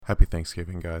Happy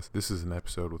Thanksgiving, guys. This is an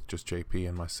episode with just JP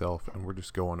and myself, and we're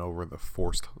just going over the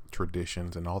forced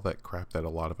traditions and all that crap that a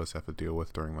lot of us have to deal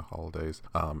with during the holidays.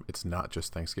 It's not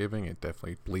just Thanksgiving. It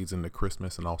definitely bleeds into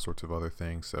Christmas and all sorts of other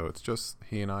things. So it's just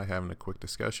he and I having a quick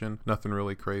discussion. Nothing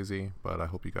really crazy, but I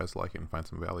hope you guys like it and find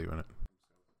some value in it.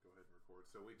 Go ahead and record.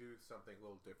 So we do something a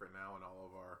little different now in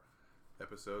all of our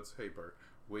episodes. Hey, Bert.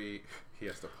 He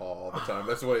has to paw all the time.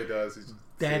 That's what he does.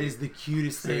 That is the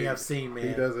cutest thing I've seen, man.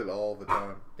 He does it all the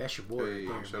time. That's your boy.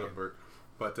 Hey, shut up, Bert.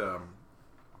 But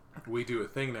we do a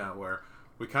thing now where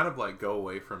we kind of like go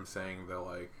away from saying the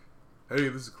like, hey,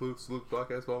 this is Luke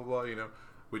podcast, blah, blah, blah, you know.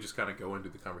 We just kind of go into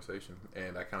the conversation,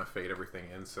 and I kind of fade everything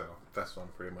in, so that's what I'm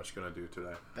pretty much going to do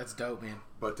today. That's dope, man.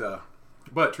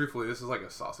 But truthfully, this is like a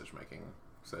sausage making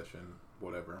session,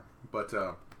 whatever. But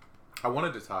I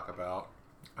wanted to talk about...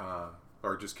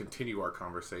 or just continue our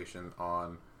conversation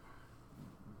on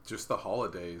just the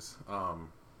holidays.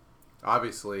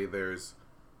 Obviously, there's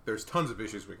tons of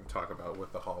issues we can talk about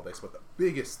with the holidays, but the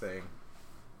biggest thing,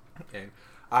 and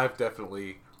I've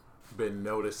definitely been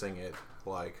noticing it,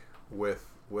 like with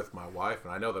my wife,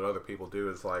 and I know that other people do,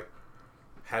 is like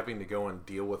having to go and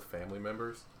deal with family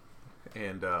members,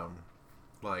 and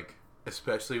like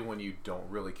especially when you don't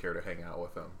really care to hang out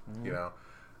with them, you know,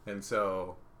 and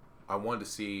so I wanted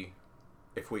to see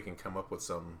if we can come up with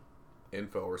some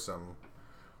info or some,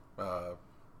 what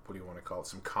do you want to call it,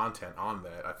 some content on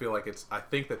that. I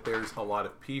think that there's a lot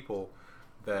of people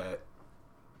that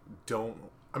don't,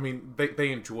 I mean,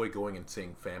 they enjoy going and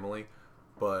seeing family,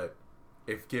 but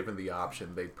if given the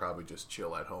option, they'd probably just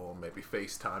chill at home, maybe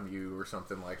FaceTime you or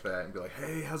something like that and be like,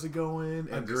 hey, how's it going?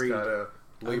 And just kind of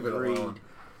leave it alone.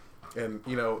 And,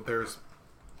 you know, there's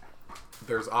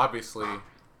obviously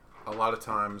a lot of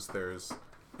times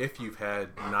if you've had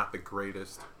not the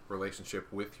greatest relationship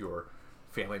with your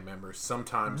family members,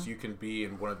 sometimes you can be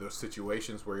in one of those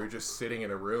situations where you're just sitting in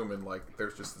a room and like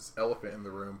there's just this elephant in the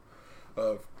room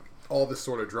of all this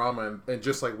sort of drama, and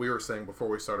just like we were saying before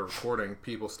we started recording,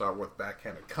 people start with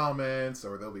backhanded comments,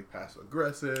 or they'll be passive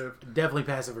aggressive. Definitely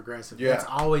passive aggressive. Yeah. That's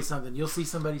always something. You'll see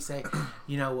somebody say,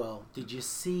 you know, well, did you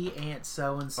see Aunt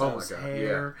so and so's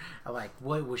hair? Yeah. Like,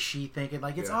 what was she thinking?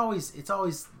 Like, it's always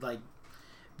like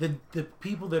the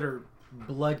people that are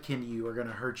bloodkin to you are going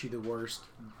to hurt you the worst,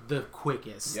 the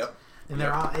quickest. Yep. And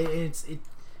they're all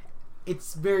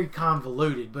it's very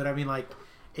convoluted, but I mean, like,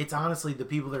 it's honestly the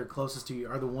people that are closest to you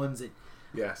are the ones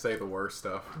that say the worst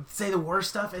stuff.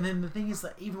 And then the thing is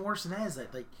that even worse than that is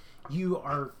that like you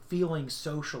are feeling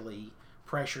socially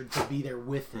pressured to be there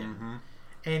with them,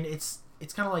 and it's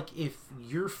kind of like if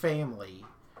your family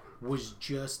was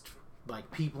just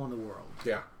like people in the world.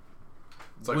 Yeah.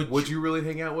 It's like, would you really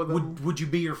hang out with them? Would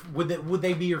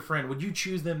they be your friend? Would you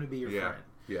choose them to be your friend?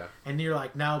 Yeah. And you're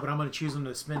like, no, but I'm going to choose them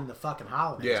to spend the fucking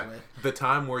holidays with. The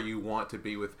time where you want to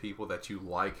be with people that you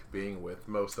like being with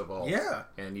most of all. Yeah.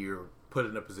 And you're put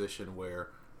in a position where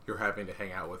you're having to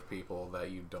hang out with people that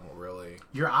you don't really...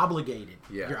 You're obligated.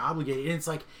 Yeah. You're obligated. And it's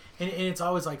like, and it's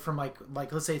always like from like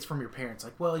let's say it's from your parents.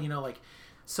 Like, well, you know, like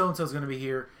so-and-so's going to be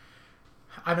here.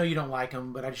 I know you don't like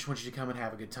them, but I just want you to come and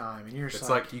have a good time. And you're just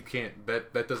like you can't...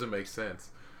 That doesn't make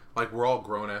sense. Like, we're all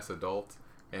grown-ass adults,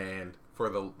 and for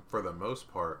the most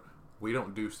part, we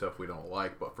don't do stuff we don't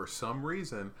like. But for some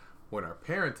reason, when our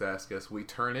parents ask us, we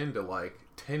turn into, like,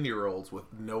 10-year-olds with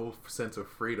no sense of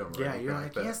freedom or anything you're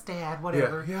like yes, Dad,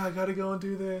 whatever. Yeah, I gotta go and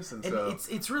do this. And so...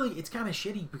 it's kind of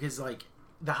shitty because, like,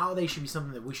 the holiday should be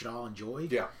something that we should all enjoy.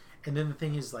 Yeah. And then the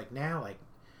thing is, like, now, like,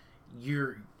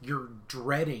 you're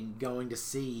dreading going to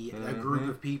see a group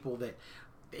of people that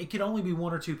it could only be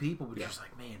one or two people, but you're just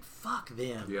like, man, fuck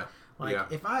them. Yeah.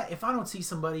 Like if I don't see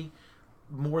somebody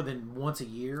more than once a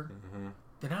year,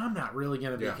 then I'm not really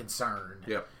going to be concerned.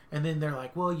 Yep. And then they're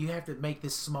like, well, you have to make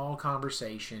this small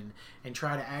conversation and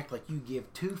try to act like you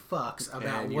give two fucks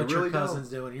about what your cousin's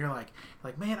doing. And you're like,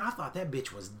 man, I thought that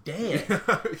bitch was dead.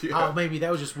 Oh, maybe that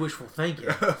was just wishful thinking.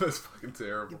 That's fucking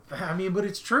terrible. I mean, but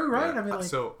it's true, right? Yeah. I mean, like,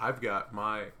 so I've got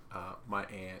my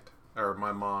aunt, or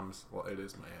my mom's, well, it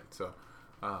is my aunt. So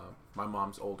my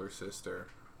mom's older sister,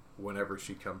 whenever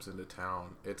she comes into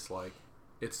town, it's like,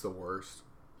 it's the worst.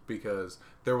 Because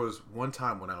there was one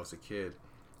time when I was a kid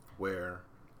where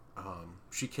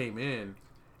she came in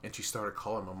and she started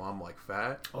calling my mom like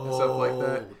fat and stuff like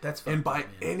that. That's and by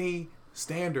any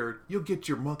standard, you'll get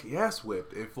your monkey ass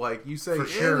whipped if like you say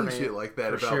any shit like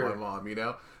that about my mom, you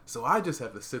know? So I just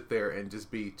have to sit there and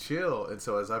just be chill. And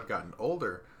so as I've gotten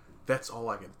older, that's all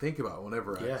I can think about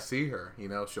whenever I see her. You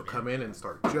know, she'll come in and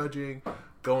start judging,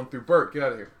 going through, Bert, get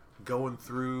out of here. Going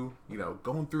through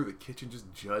the kitchen,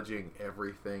 just judging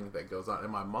everything that goes on.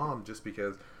 And my mom, just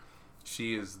because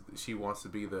she wants to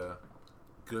be the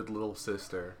good little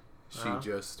sister, she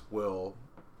just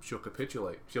she'll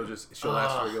capitulate. She'll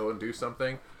ask her to go and do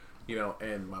something, you know,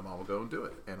 and my mom will go and do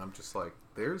it. And I'm just like,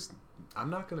 I'm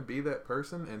not going to be that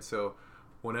person. And so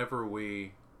whenever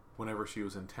she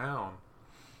was in town,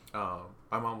 my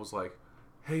mom was like,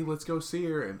 hey, let's go see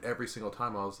her. And every single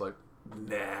time I was like,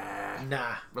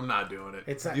 nah, I'm not doing it.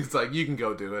 It's like, you can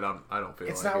go do it. I don't feel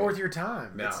it's like not worth your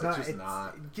time. No, it's just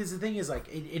not. Because the thing is, like,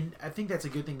 I think that's a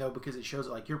good thing, though, because it shows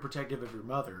that, like, you're protective of your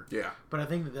mother. Yeah. But I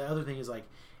think that the other thing is, like,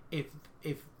 if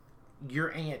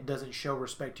your aunt doesn't show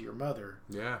respect to your mother,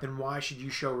 then why should you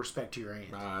show respect to your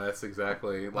aunt? That's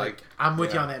exactly like I'm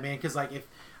with you on that, man. Because like if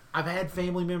I've had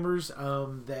family members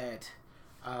that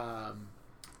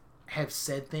have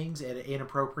said things at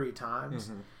inappropriate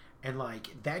times, and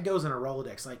like that goes in a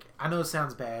Rolodex. Like I know it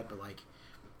sounds bad, but like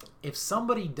if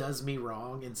somebody does me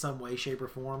wrong in some way, shape, or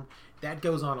form, that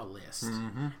goes on a list.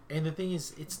 And the thing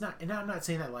is, it's not. And I'm not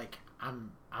saying that like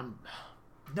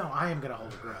No, I am going to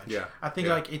hold a grudge. Yeah. I think,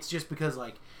 like, it's just because,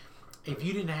 like, if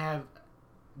you didn't have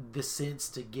the sense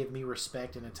to give me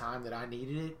respect in a time that I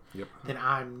needed it, then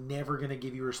I'm never going to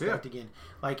give you respect again.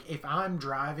 Like, if I'm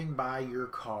driving by your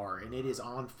car and it is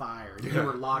on fire and you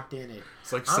were locked in it.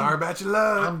 It's like, sorry about your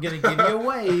love. I'm going to give you a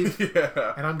wave.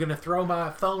 And I'm going to throw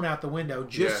my phone out the window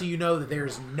just so you know that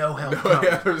there's no help coming.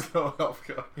 Yeah, there's no help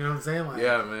coming. You know what I'm saying? Like,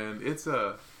 yeah, man. It's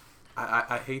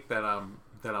I hate that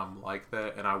I'm like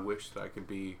that, and I wish that I could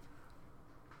be,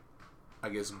 I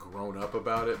guess, grown up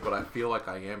about it, but I feel like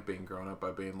I am being grown up by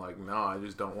being like, no, I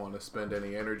just don't want to spend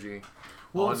any energy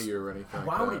on you or anything.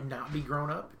 Why would it not be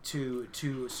grown up to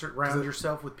surround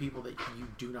yourself with people that you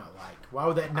do not like? Why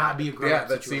would that not be a grown up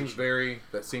situation?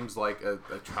 That seems like a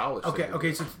childish thing.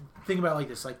 Okay, so think about it like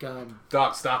this. Like,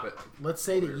 Doc, stop it. Let's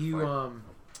say that you,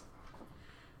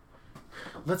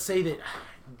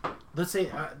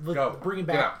 bring it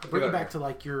back to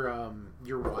like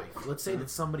your wife. Let's say that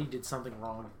somebody did something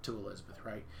wrong to Elizabeth,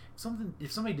 right?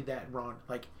 If somebody did that wrong,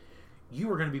 like you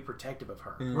are going to be protective of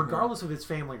her, regardless if it's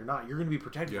family or not. You're going to be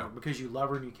protective of her because you love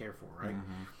her and you care for her, right?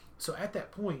 So at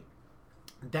that point,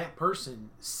 that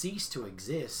person ceased to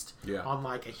exist on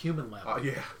like a human level.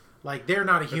 Like they're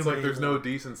not a human. It's like there's anymore. no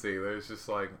decency. There's just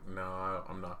like, no,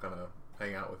 I'm not gonna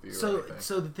hang out with you.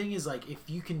 So the thing is, like, if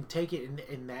you can take it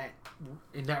in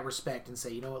that respect and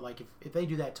say, you know what, like if they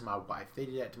do that to my wife, if they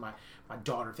do that to my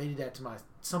daughter, if they do that to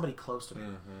somebody close to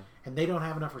me, and they don't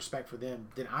have enough respect for them,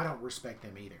 then I don't respect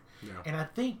them either. And I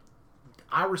think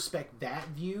I respect that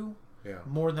view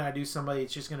more than I do somebody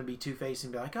that's just going to be two-faced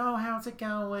and be like, oh, how's it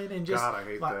going? And just, God, I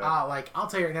hate like, that. Like, I'll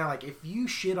tell you right now, like, if you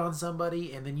shit on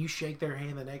somebody and then you shake their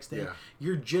hand the next day,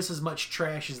 you're just as much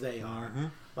trash as they are.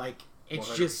 Like, it's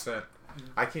 100%. just...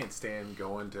 I can't stand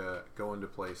going to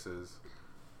places.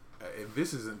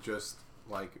 This isn't just,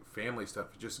 like, family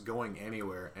stuff. Just going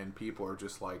anywhere and people are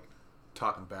just, like,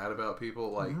 talking bad about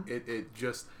people. Like, it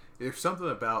just... There's something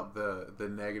about the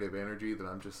negative energy that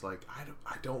I'm just like,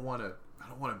 I don't want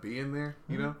to be in there,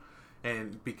 you know?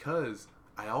 And because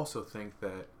I also think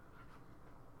that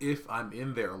if I'm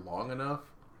in there long enough,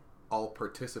 I'll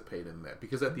participate in that.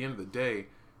 Because at the end of the day,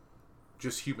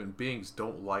 just human beings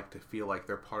don't like to feel like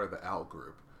they're part of the out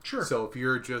group. Sure. So if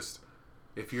you're just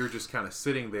kind of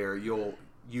sitting there, you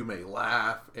may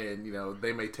laugh, and you know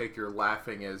they may take your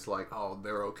laughing as like, oh,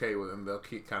 they're okay with it, and they'll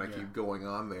keep going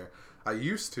on there. I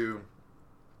used to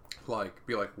like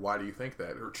be like, why do you think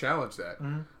that, or challenge that?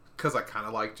 Because I kind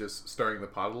of like just stirring the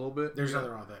pot a little bit. There's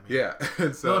nothing wrong with that, man. Yeah.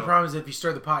 And so, the only problem is if you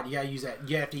stir the pot, you gotta use that.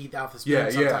 You have to eat out the spoon.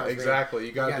 Yeah, exactly.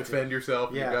 You gotta defend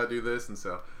yourself. Yeah. You gotta do this, and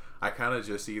so I kind of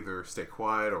just either stay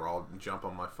quiet or I'll jump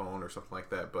on my phone or something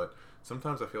like that. But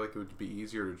sometimes I feel like it would be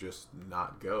easier to just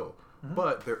not go.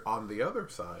 But there, on the other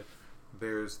side,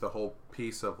 there's the whole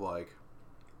piece of like,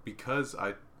 because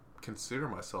I consider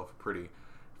myself pretty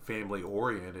family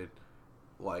oriented,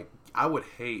 like I would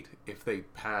hate if they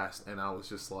passed and I was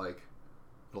just like,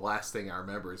 the last thing I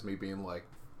remember is me being like,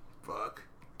 fuck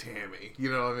Tammy,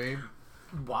 you know what I mean?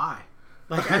 Why?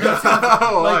 Like I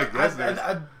know like,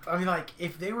 I mean, like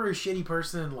if they were a shitty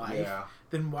person in life,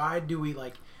 then why do we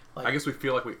like I guess we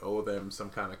feel like we owe them some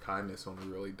kind of kindness when we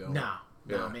really don't.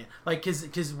 No, man. Like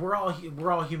because we're all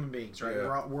human beings, right?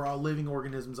 Yeah. We're all living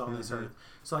organisms on this earth.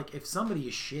 So like if somebody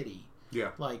is shitty,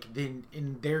 like then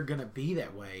and they're gonna be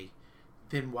that way,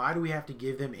 then why do we have to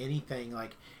give them anything?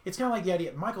 Like it's kind of like the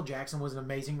idea. Michael Jackson was an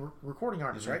amazing recording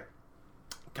artist, right?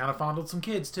 Kind of fondled some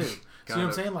kids too. So you know what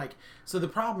I'm saying? Like, so the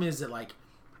problem is that like,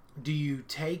 do you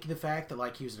take the fact that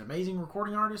like he was an amazing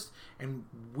recording artist, and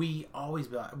we always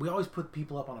put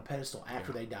people up on a pedestal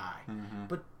after they die,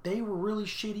 but they were really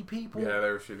shitty people. Yeah, they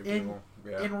were shitty people.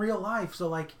 Yeah. In real life. So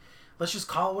like, let's just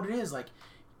call it what it is. Like,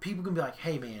 people can be like,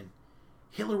 hey man,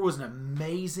 Hitler was an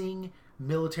amazing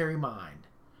military mind.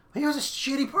 He was a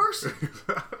shitty person.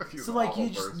 So like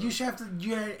you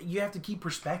have to keep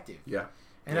perspective. Yeah.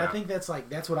 And I think that's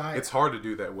what I... It's hard to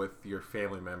do that with your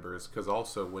family members, because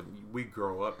also when we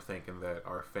grow up thinking that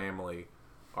our family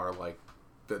are like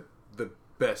the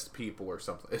best people or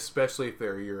something, especially if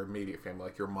they're your immediate family,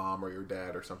 like your mom or your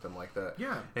dad or something like that.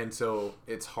 Yeah. And so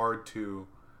it's hard to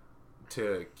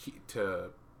throw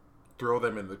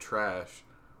them in the trash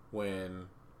when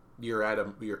you're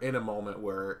in a moment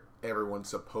where everyone's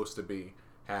supposed to be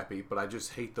happy. But I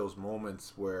just hate those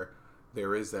moments where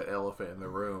there is that elephant in the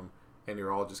room and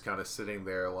you're all just kind of sitting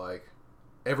there like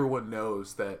everyone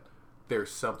knows that there's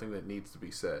something that needs to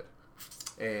be said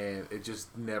and it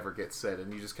just never gets said,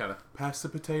 and you just kind of pass the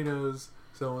potatoes,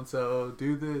 so and so,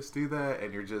 do this, do that,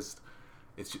 and you're just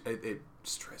it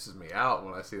stresses me out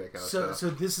when I see that kind of stuff.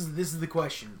 So this is the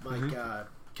question, like,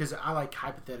 because I like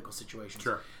hypothetical situations.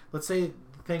 Sure. Let's say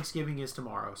Thanksgiving is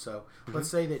tomorrow. So let's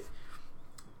say that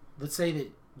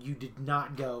you did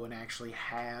not go and actually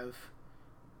have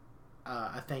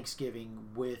a Thanksgiving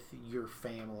with your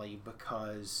family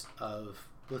because of,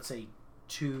 let's say,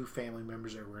 2 family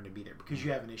members that were going to be there because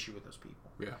you have an issue with those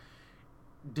people. Yeah.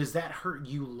 Does that hurt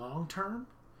you long term,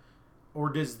 or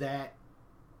does that,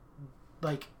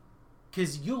 like,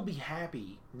 because you'll be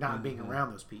happy not being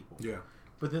around those people. Yeah.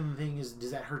 But then the thing is,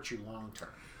 does that hurt you long term?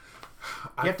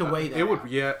 You have to weigh that. It would, out.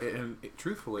 yeah, and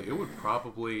truthfully, it would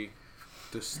probably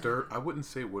disturb. I wouldn't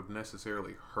say it would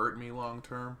necessarily hurt me long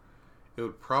term. It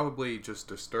would probably just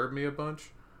disturb me a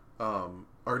bunch,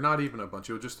 or not even a bunch.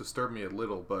 It would just disturb me a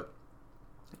little. But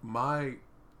my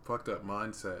fucked up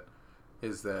mindset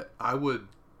is that I would,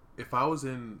 if I was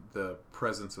in the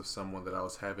presence of someone that I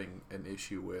was having an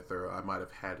issue with, or I might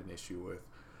have had an issue with,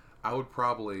 I would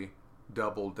probably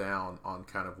double down on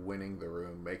kind of winning the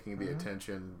room, making the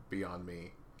attention be on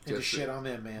me. And just shit on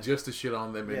them, man. Just to shit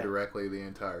on them indirectly the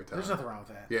entire time. There's nothing wrong with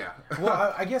that. Yeah.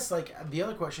 Well, I guess, like, the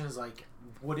other question is, like,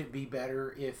 would it be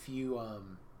better if you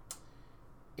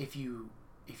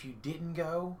didn't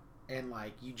go and,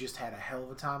 like, you just had a hell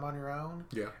of a time on your own?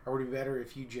 Yeah. Or would it be better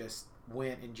if you just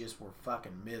went and just were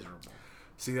fucking miserable?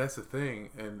 See, that's the thing,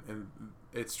 and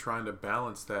it's trying to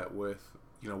balance that with,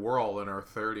 you know, we're all in our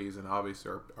 30s, and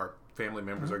obviously our family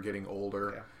members are getting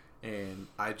older, and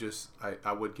I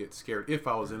would get scared. If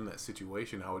I was in that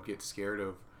situation, I would get scared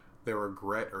of their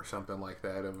regret or something like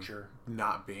that of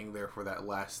not being there for that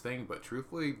last thing. But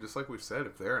truthfully, just like we've said,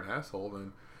 if they're an asshole,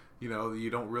 then, you know, you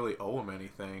don't really owe them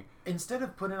anything. Instead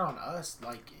of putting it on us,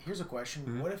 like, here's a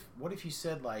question. What if you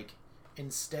said, like,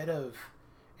 instead of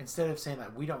saying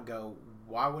that we don't go,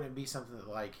 why wouldn't it be something that,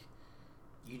 like,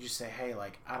 you just say, hey,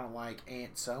 like, I don't like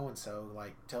Aunt so-and-so,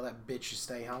 like, tell that bitch to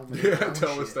stay home. Yeah,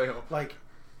 tell her to stay home. Like,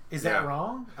 is that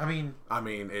wrong? I mean,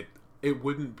 it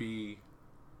wouldn't be,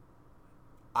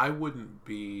 I wouldn't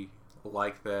be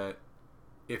like that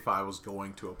if I was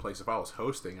going to a place. If I was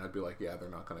hosting, I'd be like, yeah, they're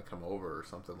not going to come over or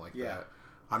something like that.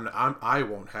 I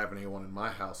won't have anyone in my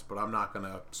house, but I'm not going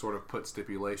to sort of put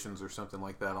stipulations or something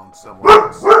like that on someone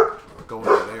else going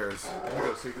to theirs. Let me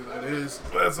go see who that is.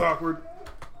 That's awkward.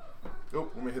 Oh,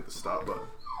 let me hit the stop button.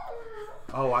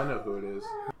 Oh, I know who it is.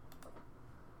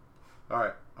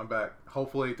 Alright, I'm back.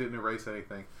 Hopefully it didn't erase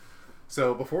anything.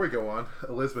 So, before we go on,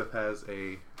 Elizabeth has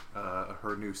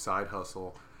her new side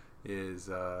hustle is,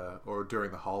 or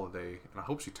during the holiday, and I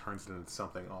hope she turns it into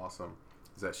something awesome,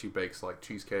 is that she bakes, like,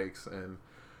 cheesecakes and,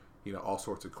 you know, all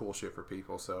sorts of cool shit for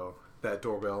people. So, that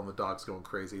doorbell and the dog's going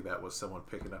crazy, that was someone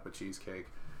picking up a cheesecake.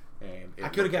 And I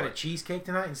could have got a cheesecake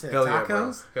tonight instead of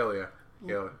tacos? Hell yeah.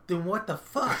 Yeah. Then what the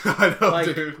fuck? I know,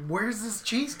 like, dude. Where's this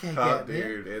cheesecake at,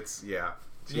 dude? Man? It's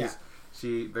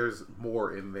there's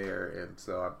more in there, and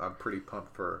so I'm pretty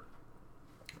pumped for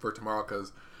tomorrow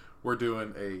because we're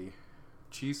doing a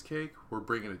cheesecake. We're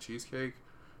bringing a cheesecake.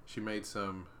 She made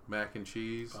some mac and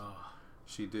cheese. Oh.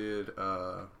 She did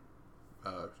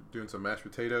doing some mashed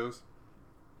potatoes,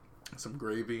 some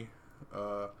gravy.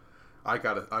 I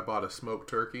bought a smoked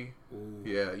turkey. Ooh.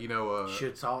 Yeah, you know.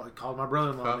 Called my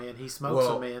brother-in-law, man. He smokes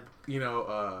them, man. You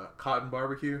know, Cotton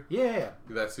Barbecue. Yeah.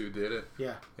 That's who did it.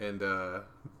 Yeah. And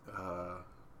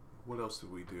what else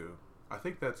did we do? I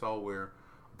think that's all we're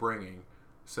bringing.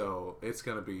 So it's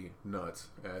gonna be nuts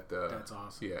at that's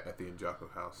awesome. Yeah, at the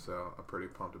Njaco house. So I'm pretty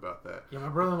pumped about that. Yeah, my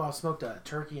brother-in-law smoked a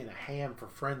turkey and a ham for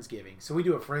Friendsgiving. So we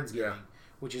do a Friendsgiving,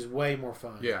 which is way more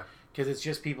fun. Yeah. Because it's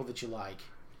just people that you like.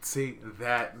 See,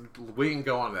 that we can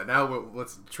go on that. Now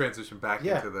let's transition back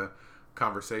into the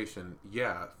conversation.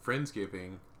 Yeah,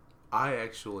 Friendsgiving, I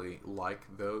actually like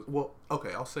those. Well,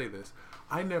 okay, I'll say this.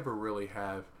 I never really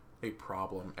have a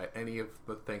problem at any of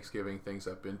the Thanksgiving things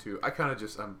I've been to. I kind of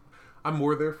just, I'm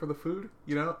more there for the food,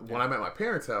 you know. Yeah. When I'm at my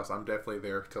parents' house, I'm definitely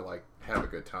there to like have a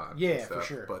good time. Yeah, for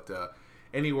sure. But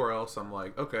anywhere else, I'm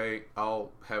like, okay,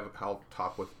 I'll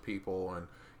talk with people, and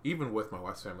even with my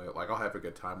wife's family, like I'll have a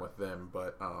good time with them.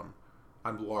 But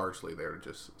I'm largely there to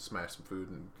just smash some food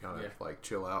and kind of like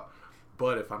chill out.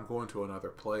 But if I'm going to another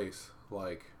place,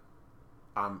 like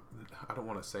I don't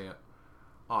want to say it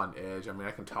on edge. I mean,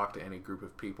 I can talk to any group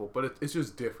of people, but it's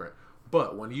just different.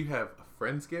 But when you have a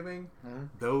Friendsgiving,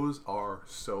 those are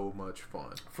so much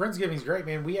fun. Friendsgiving's great,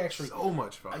 man. We actually so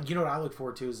much fun. You know what I look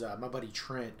forward to is my buddy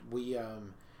Trent. We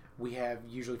have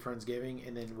usually Friendsgiving,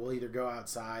 and then we'll either go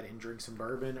outside and drink some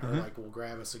bourbon, or like we'll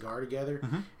grab a cigar together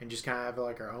and just kind of have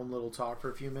like our own little talk for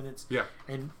a few minutes. Yeah,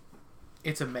 and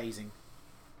it's amazing.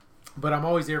 But I'm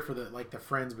always there for the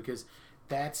friends, because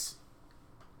that's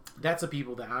the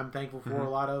people that I'm thankful for a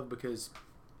lot of, because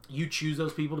you choose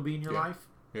those people to be in your life.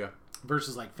 Yeah.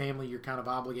 Versus like family, you're kind of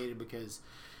obligated because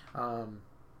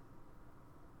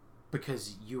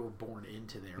you were born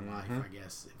into their life, I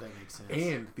guess, if that makes sense.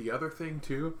 And the other thing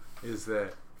too is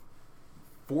that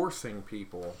forcing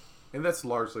people, and that's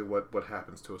largely what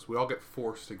happens to us. We all get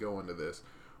forced to go into this.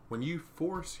 When you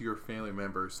force your family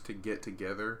members to get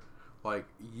together, like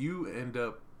you end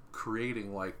up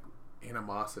creating like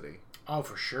animosity. Oh,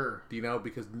 for sure. You know,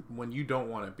 because when you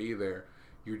don't want to be there,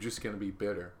 you're just going to be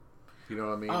bitter. You know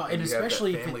what I mean? Oh, and you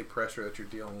especially have that family pressure that you're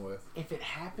dealing with. If it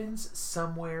happens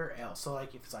somewhere else, so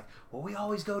like if it's like, well, we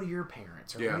always go to your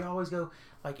parents, or we always go,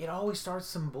 like it always starts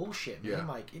some bullshit, man.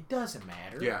 Like it doesn't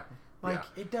matter. Yeah. Like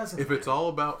it doesn't. If it's all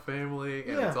about family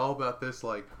and it's all about this,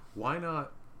 like why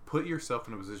not put yourself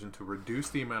in a position to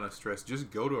reduce the amount of stress?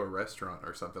 Just go to a restaurant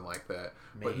or something like that.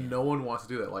 Man. But no one wants to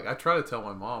do that. Like I try to tell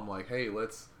my mom, like, hey,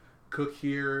 let's cook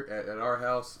here at our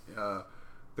house.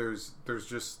 There's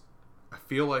just. I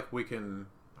feel like we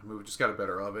just got a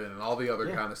better oven and all the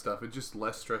other kind of stuff. It's just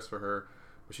less stress for her.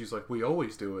 But she's like, we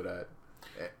always do it at,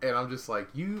 and I'm just like,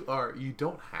 you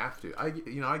don't have to. I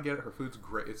get it. Her food's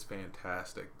great. It's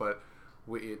fantastic, but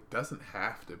it doesn't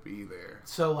have to be there.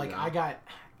 So like, I got,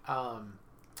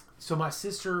 so my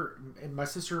sister,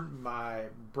 my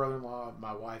brother-in-law,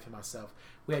 my wife, and myself,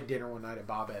 we had dinner one night at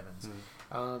Bob Evans.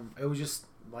 It was just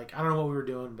like, I don't know what we were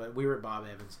doing, but we were at Bob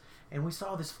Evans, and we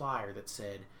saw this flyer that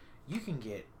said, you can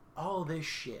get all this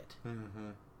shit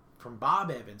from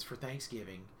Bob Evans for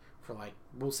Thanksgiving for like,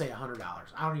 we'll say $100.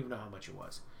 I don't even know how much it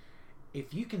was.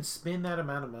 If you can spend that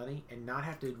amount of money and not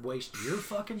have to waste your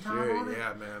fucking time on it.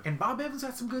 Yeah, man. And Bob Evans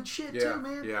got some good shit too,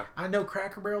 man. Yeah. I know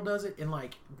Cracker Barrel does it, and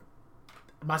like,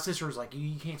 my sister was like,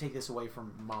 you can't take this away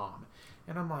from Mom.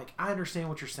 And I'm like, I understand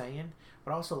what you're saying,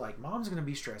 but also like, Mom's going to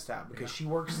be stressed out because she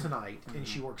works tonight and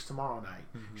she works tomorrow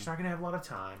night. She's not going to have a lot of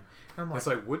time. And I'm like, it's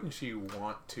like, wouldn't she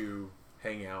want to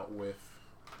hang out with,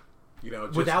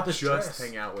 without the stress, just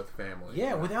hang out with family?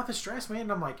 Yeah, without the stress, man.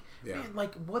 And I'm like, man,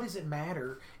 like, what does it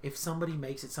matter if somebody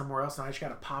makes it somewhere else and I just got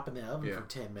to pop in the oven for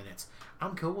 10 minutes?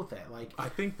 I'm cool with that. Like, I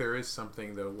think there is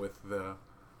something though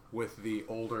with the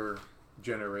older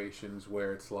generations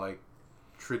where it's like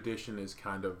tradition is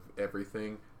kind of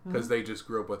everything, because they just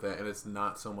grew up with that, and it's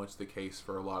not so much the case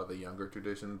for a lot of the younger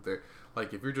traditions. They're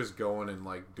like, if you're just going and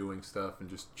like doing stuff and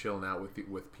just chilling out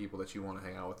with people that you want to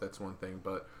hang out with, that's one thing.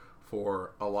 But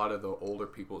for a lot of the older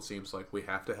people, it seems like we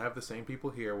have to have the same people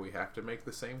here. We have to make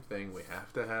the same thing. We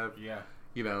have to have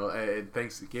at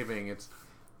Thanksgiving,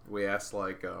 we ask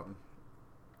like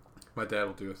my dad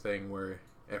will do a thing where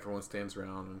everyone stands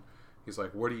around and he's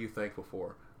like, what are you thankful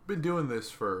for? Been doing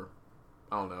this for,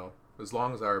 I don't know, as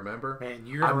long as I remember. Man,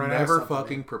 you're gonna I'm run never out of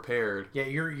fucking man. Prepared. Yeah,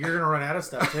 you're gonna run out of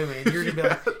stuff too, man. You're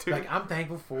gonna be like I'm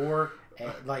thankful for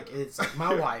like it's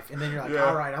my wife, and then you're like,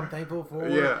 all right, I'm thankful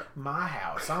for my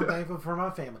house. I'm thankful for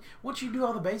my family. Once you do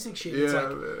all the basic shit, it's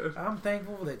like man. I'm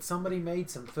thankful that somebody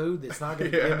made some food that's not gonna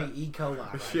give me E. coli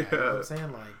right now. You know what I'm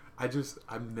saying? Like,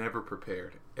 I'm never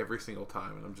prepared every single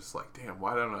time, and I'm just like, damn,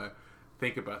 why don't I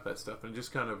think about that stuff? And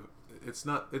just kind of, it's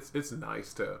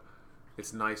nice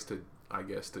to I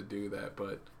guess to do that,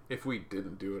 but if we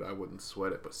didn't do it, I wouldn't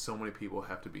sweat it. But so many people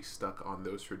have to be stuck on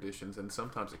those traditions, and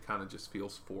sometimes it kind of just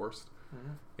feels forced,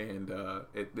 and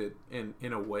it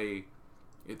in a way,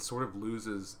 it sort of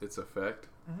loses its effect.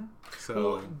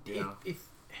 So if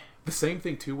the same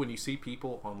thing too when you see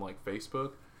people on like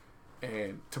Facebook,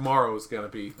 and tomorrow is gonna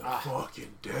be the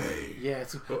fucking day. Yeah,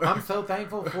 I'm so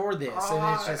thankful for this,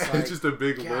 and it's just like, it's just a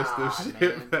big list of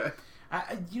shit. Man.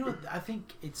 I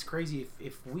think it's crazy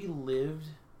if we lived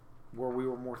where we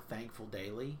were more thankful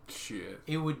daily. Shit.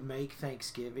 It would make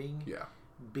Thanksgiving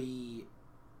be...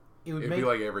 It'd be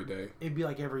like every day. It'd be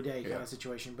like every day kind of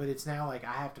situation. But it's now like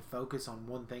I have to focus on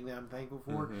one thing that I'm thankful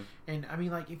for. And I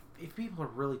mean, like, if people are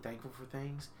really thankful for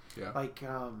things, like,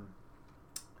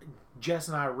 Jess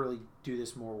and I really do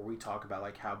this more where we talk about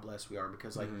like how blessed we are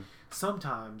because like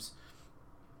sometimes,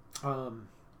 I don't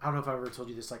know if I ever told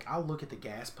you this, like I'll look at the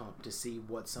gas pump to see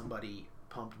what somebody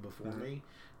pumped before me,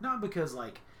 not because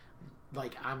like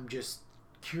I'm just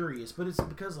curious, but it's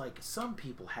because like some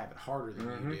people have it harder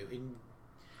than you do, and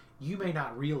you may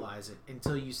not realize it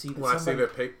until you see that when somebody... I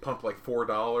see that pump like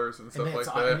 $4 and stuff like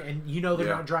that. And you know they're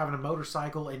not driving a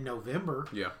motorcycle in November.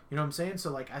 Yeah. You know what I'm saying? So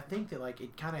like I think that like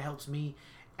it kind of helps me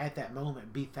at that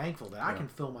moment be thankful that I can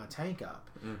fill my tank up.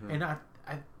 And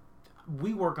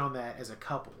we work on that as a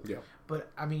couple. Yeah.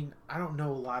 But I mean, I don't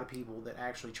know a lot of people that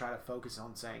actually try to focus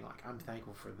on saying like I'm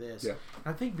thankful for this. Yeah.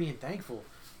 And I think being thankful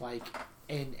like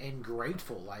and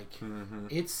grateful like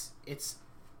it's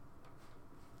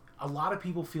a lot of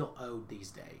people feel owed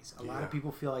these days. A lot of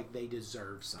people feel like they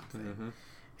deserve something.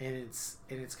 And it's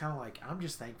kind of like I'm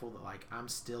just thankful that like I'm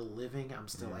still living, I'm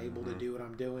still able to do what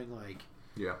I'm doing like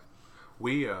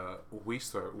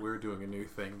we're doing a new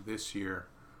thing this year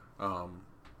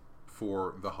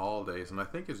for the holidays, and I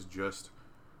think it's just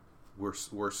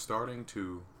we're starting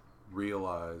to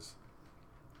realize,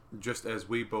 just as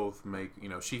we both make, you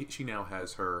know, she now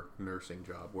has her nursing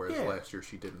job, whereas last year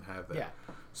she didn't have that. Yeah.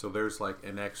 So there's like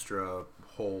an extra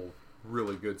whole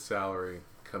really good salary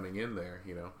coming in there,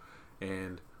 you know,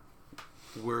 and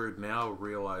we're now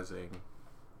realizing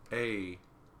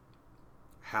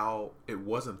how it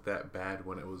wasn't that bad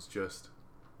when it was just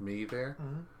me there,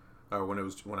 or when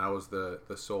I was the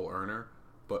sole earner,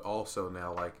 but also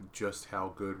now like just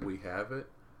how good we have it,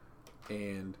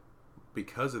 and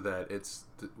because of that,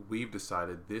 we've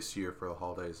decided this year for the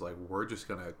holidays, like we're just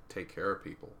gonna take care of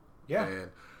people. Yeah.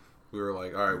 And we were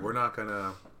like, all right, we're not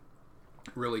gonna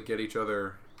really get each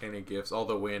other any gifts.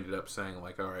 Although we ended up saying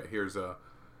like, all right, here's a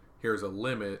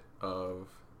limit of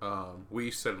we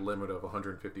set a limit of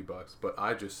 $150, but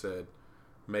I just said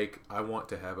I want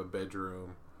to have a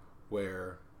bedroom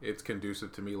where it's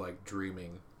conducive to me like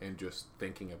dreaming and just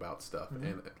thinking about stuff.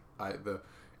 And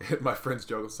my friend's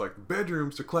joke was like,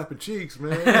 bedrooms are clapping cheeks,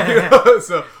 man. You know?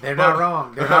 So they're not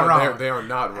wrong. They're not wrong. They are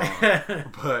not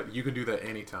wrong. But you can do that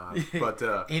anytime. But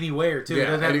anywhere too. Yeah, it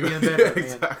doesn't have to be in bed.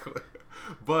 Exactly.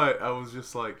 Man. But I was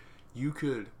just like, you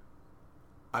could.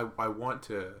 I want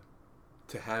to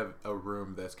have a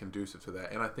room that's conducive to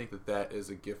that, and I think that is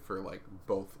a gift for like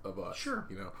both of us. Sure.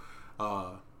 You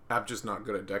know, I'm just not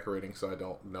good at decorating, so I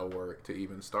don't know where to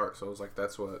even start. So I was like,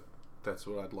 that's what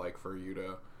I'd like for you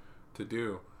to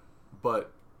do.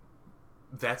 But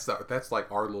that's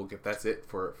like our little gift. That's it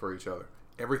for each other.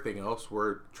 Everything else,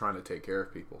 we're trying to take care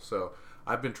of people. So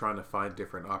I've been trying to find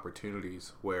different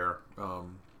opportunities where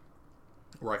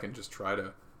I can just try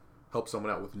to help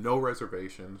someone out with no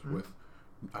reservations. With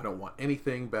I don't want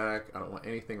anything back. I don't want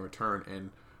anything returned. And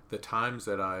the times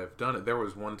that I've done it, there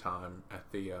was one time at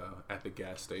the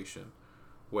gas station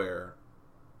where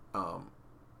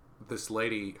this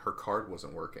lady, her card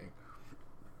wasn't working.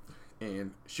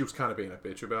 And she was kind of being a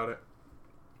bitch about it,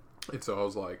 and so I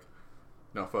was like,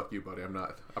 "No, fuck you, buddy. I'm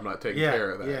not taking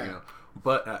care of that." Yeah. You know.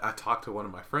 But I talked to one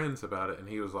of my friends about it, and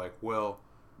he was like, "Well,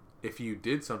 if you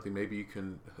did something, maybe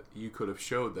you could have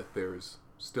showed that there's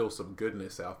still some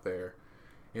goodness out there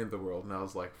in the world." And I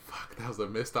was like, "Fuck, that was a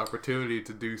missed opportunity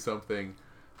to do something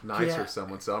nice for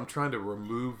someone." So I'm trying to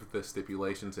remove the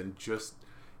stipulations and just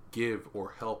give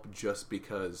or help just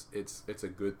because it's a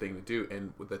good thing to do.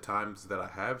 And with the times that I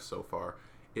have so far,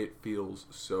 it feels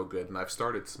so good. And I've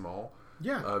started small.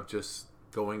 Yeah. Of just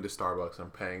going to Starbucks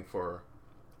and paying for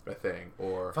a thing,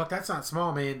 or fuck, that's not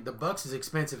small, man. The Bucks is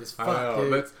expensive as fuck, I know,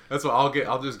 dude. That's what I'll get.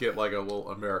 I'll just get like a little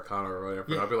Americano or whatever.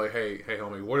 Yeah. And I'll be like, hey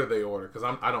homie, what did they order?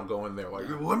 Because I don't go in there like,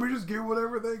 let me just get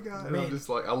whatever they got. And I'm just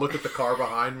like, I look at the car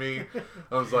behind me.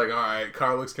 I was like, all right,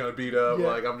 car looks kind of beat up. Yeah.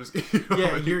 Like I'm just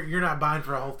you're not buying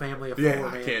for a whole family of four, man.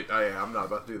 I can't. I'm not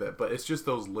about to do that. But it's just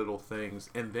those little things.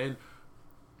 And then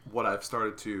what I've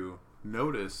started to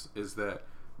notice is that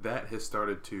has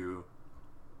started to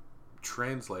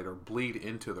translate or bleed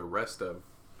into the rest of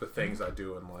the things I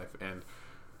do in life. And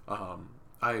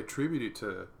I attribute it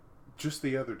to just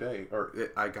the other day,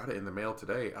 I got it in the mail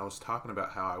today. I was talking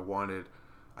about how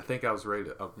I think I was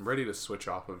ready to switch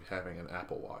off of having an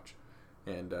Apple Watch,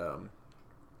 and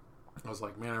I was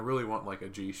like, man, I really want like a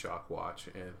G-Shock watch,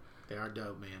 and they are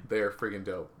dope, man. They are friggin'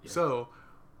 dope. Yeah. So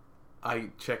I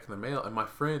checked the mail, and my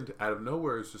friend out of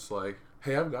nowhere is just like,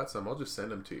 hey, I've got some, I'll just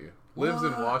send them to you. Lives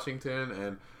in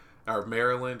Washington or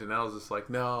Maryland, and I was just like,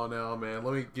 no, man,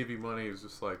 let me give you money. He was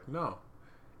just like, no.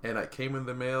 And I came in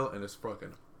the mail, and it's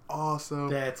fucking awesome.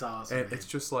 That's awesome. And it's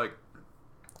just like,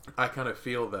 I kind of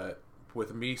feel that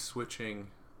with me switching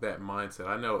that mindset,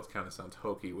 I know it kind of sounds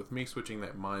hokey, with me switching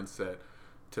that mindset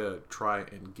to try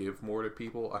and give more to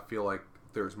people, I feel like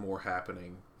there's more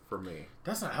happening for me.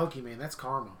 That's not hokey, man. That's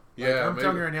karma. Yeah, I'm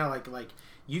telling you right now, like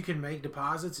you can make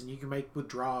deposits and you can make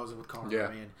withdrawals with karma,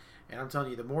 man. And I'm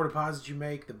telling you, the more deposits you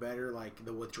make, the better like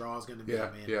the withdrawal is going to be,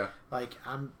 man. Yeah. Like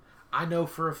I know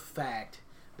for a fact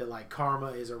that like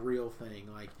karma is a real thing.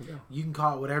 Like you can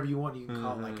call it whatever you want. You can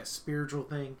call it like a spiritual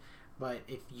thing. But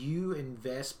if you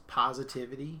invest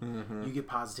positivity, you get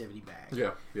positivity back.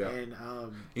 Yeah. And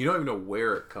you don't even know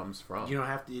where it comes from. You don't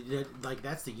have to. Like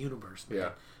that's the universe, man. Yeah.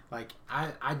 Like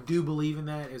I do believe in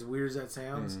that, as weird as that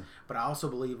sounds. But I also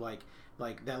believe like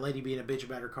that lady being a bitch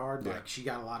about her card, like she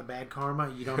got a lot of bad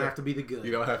karma. You don't have to be the good.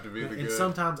 You don't have to be the good. And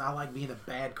sometimes I like being the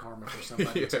bad karma for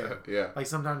somebody too. Yeah. Like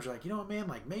sometimes you're like, you know what, man?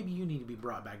 Like maybe you need to be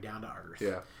brought back down to earth.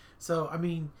 Yeah. So I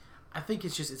mean. I think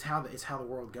it's how the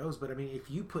world goes. But I mean,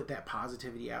 if you put that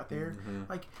positivity out there,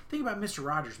 like think about Mr.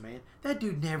 Rogers, man. That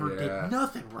dude never did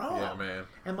nothing wrong. Yeah, man.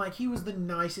 And like he was the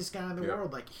nicest guy in the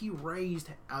world. Like he raised,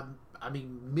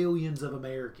 millions of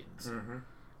Americans.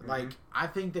 Like I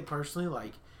think that personally,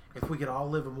 like if we could all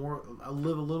live a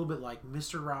little bit like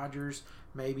Mr. Rogers,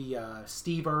 maybe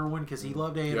Steve Irwin because he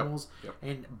loved animals,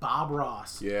 and Bob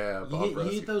Ross. Yeah, Bob Ross.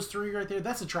 You get those three right there.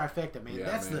 That's a trifecta, man. Yeah,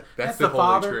 that's man. That's the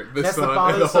Father, the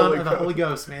Son, and the Holy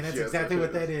Ghost, man. That's exactly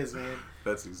what that is, man.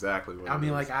 That's exactly what. I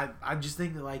mean, like I just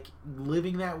think that like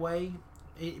living that way,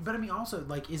 but I mean also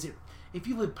like is it if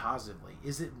you live positively,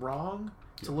 is it wrong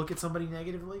to look at somebody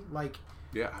negatively? Like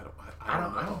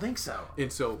I don't think so.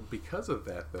 And so because of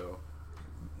that though,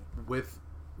 with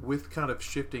kind of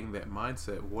shifting that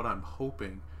mindset, what I'm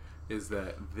hoping is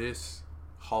that this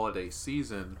holiday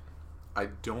season, I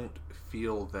don't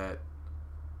feel that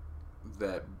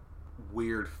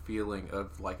weird feeling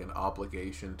of like an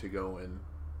obligation to go and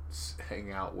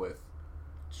hang out with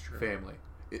family.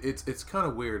 It's kind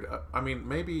of weird. I mean,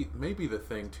 maybe the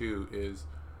thing too is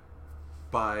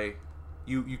by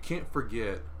you can't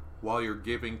forget while you're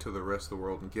giving to the rest of the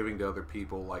world and giving to other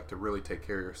people, like to really take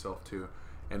care of yourself too.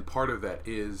 And part of that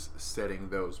is setting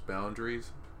those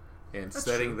boundaries and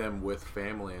setting them with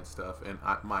family and stuff. And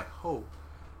my hope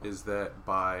is that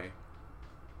by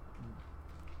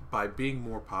being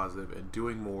more positive and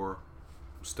doing more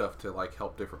stuff to like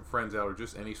help different friends out or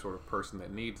just any sort of person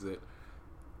that needs it,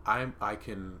 I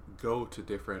can go to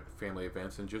different family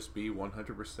events and just be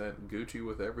 100% Gucci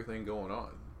with everything going on.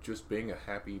 Just being a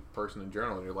happy person in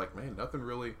general. And you're like, man, nothing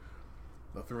really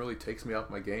takes me off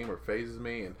my game or phases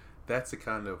me. And that's the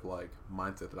kind of like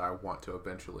mindset that I want to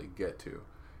eventually get to.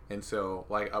 And so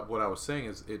like what I was saying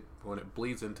is when it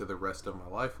bleeds into the rest of my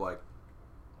life, like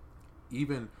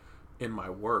even in my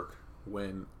work,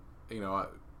 when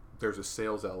there's a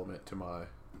sales element to my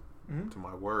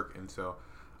work, and so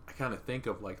I kind of think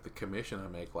of like the commission I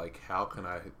make, like how can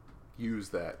I use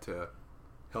that to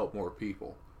help more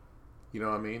people? You know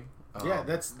what I mean? Yeah,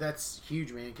 that's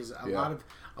huge, man. Because a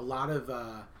lot of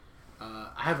I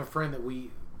have a friend that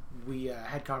we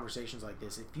had conversations like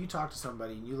this. If you talk to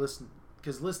somebody and you listen,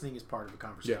 because listening is part of a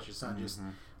conversation. It's not just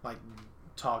like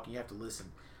talking. You have to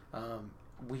listen.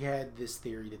 We had this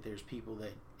theory that there's people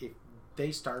that if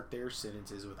they start their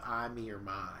sentences with I, me, or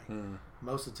my,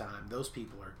 most of the time those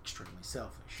people are extremely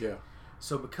selfish. Yeah.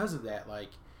 So because of that, like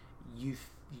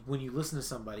when you listen to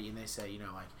somebody and they say,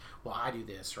 like, well, I do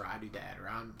this or I do that or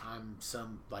I'm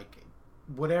some like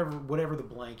whatever the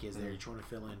blank is there that you want to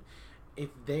fill in. If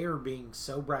they are being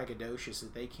so braggadocious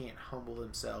that they can't humble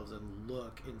themselves and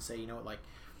look and say, you know what, like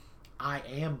I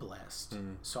am blessed,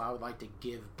 so I would like to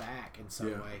give back in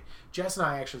some way. Jess and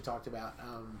I actually talked about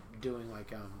doing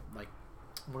like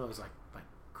one of those like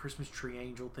Christmas tree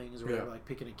angel things or whatever, like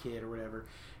picking a kid or whatever.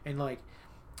 And like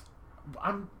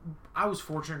I was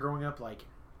fortunate growing up. Like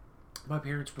my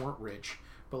parents weren't rich,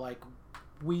 but like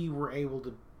we were able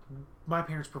to. My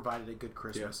parents provided a good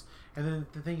Christmas, and then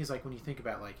the thing is like when you think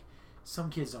about like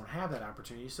some kids don't have that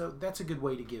opportunity, so that's a good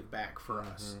way to give back for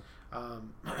us.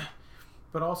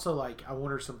 But also, like, I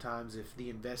wonder sometimes if the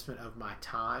investment of my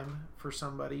time for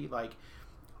somebody, like,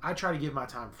 I try to give my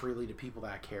time freely to people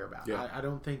that I care about. I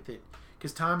don't think that,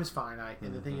 because time is finite,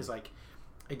 and the thing is, like,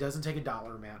 it doesn't take a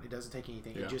dollar amount, it doesn't take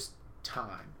anything, it's just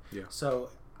time.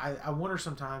 So I wonder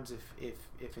sometimes if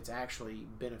it's actually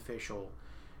beneficial,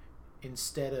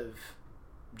 instead of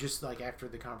just like after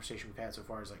the conversation we've had so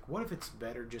far, is like, what if it's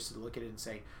better just to look at it and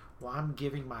say, well, I'm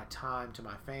giving my time to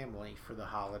my family for the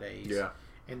holidays.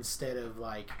 Instead of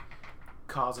like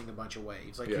causing a bunch of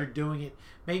waves, like you're doing it.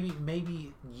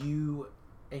 Maybe you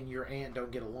and your aunt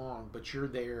don't get along, but you're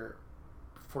there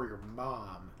for your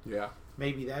mom.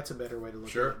 Maybe that's a better way to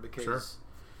look at it, because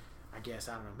I guess,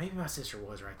 I don't know, maybe my sister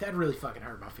was right. That really fucking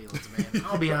hurt my feelings, man.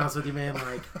 I'll be honest with you, man.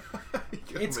 Like,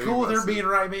 it's cool they're being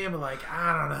right, man, but, like,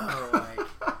 I don't know.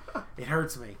 Like, it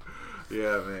hurts me.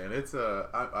 Yeah, man. It's,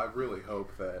 I really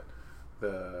hope that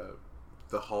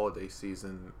the holiday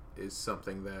season is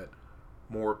something that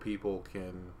more people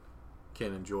can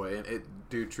enjoy. And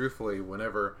dude, truthfully,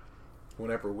 whenever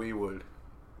we would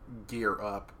gear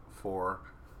up for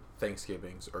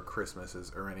Thanksgivings or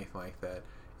Christmases or anything like that,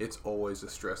 it's always a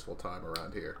stressful time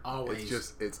around here.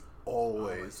 Always. It's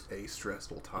always a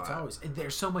stressful time. It's always. And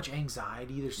there's so much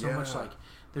anxiety. There's so much, like,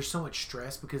 there's so much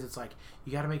stress because it's like,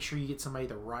 you got to make sure you get somebody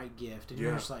the right gift. And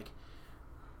you're just like,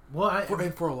 well,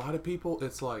 and for a lot of people,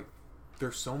 it's like,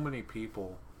 there's so many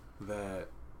people that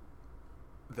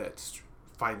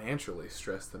financially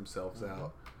stress themselves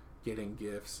out getting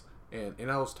gifts. And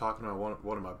I was talking to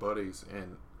one of my buddies,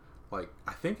 and like,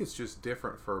 I think it's just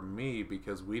different for me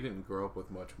because we didn't grow up with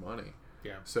much money.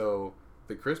 Yeah. So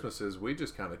the Christmases, we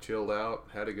just kind of chilled out,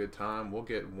 had a good time. We'll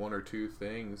get one or two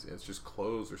things. It's just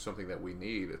clothes or something that we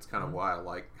need. It's kind of why I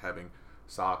like having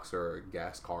socks or a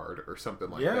gas card or something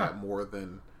like that more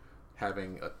than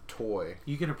having a toy.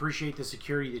 You can appreciate the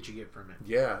security that you get from it.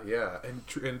 Yeah. And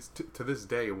to this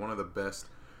day, one of the best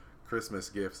Christmas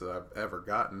gifts that I've ever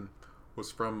gotten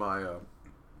was from my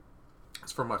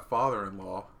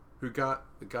father-in-law, who got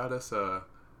us a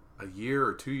year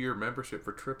or 2 year membership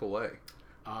for AAA.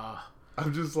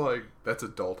 I'm just like, that's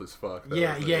adult as fuck.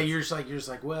 Yeah. You're just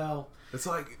like, well, it's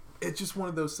like, it's just one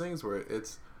of those things where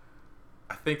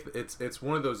I think it's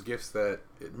one of those gifts that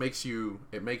it makes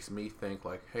me think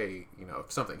like, hey, you know,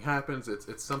 if something happens,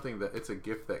 it's something that it's a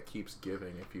gift that keeps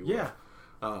giving, if you will.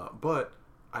 Yeah. But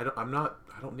I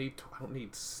don't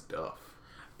need stuff.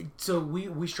 So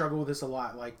we struggle with this a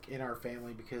lot, like, in our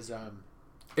family, because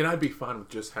and I'd be fine with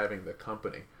just having the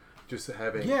company, just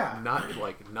having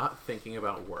not thinking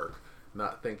about work,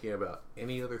 not thinking about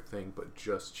any other thing, but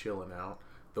just chilling out.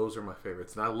 Those are my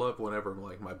favorites, and I love whenever,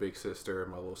 like, my big sister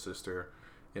and my little sister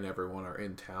and everyone are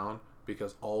in town,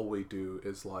 because all we do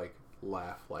is, like,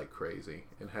 laugh like crazy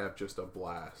and have just a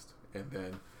blast. And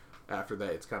then after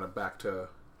that, it's kind of back to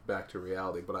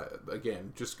reality. But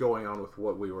again, just going on with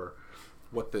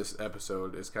what this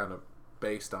episode is kind of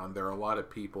based on, there are a lot of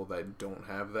people that don't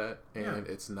have that, and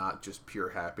it's not just pure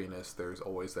happiness. There's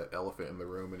always that elephant in the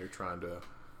room, and you're trying to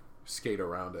skate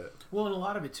around it. Well, and a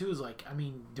lot of it too is like, I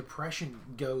mean, depression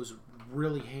goes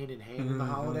really hand in hand in the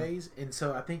holidays, and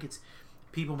so I think it's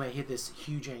people may hit this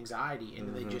huge anxiety and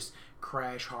then they just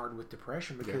crash hard with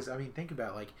depression because I mean, think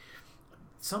about, like,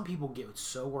 some people get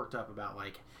so worked up about,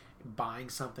 like, buying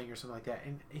something or something like that,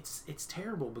 and it's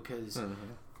terrible because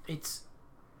it's,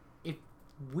 if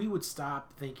we would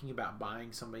stop thinking about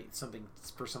buying something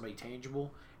for somebody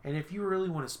tangible, and if you really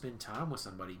want to spend time with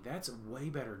somebody, that's a way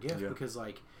better gift because,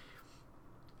 like,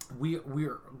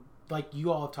 we're like,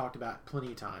 you all have talked about plenty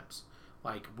of times,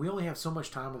 like, we only have so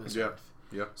much time on this earth.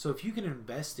 Yeah. So if you can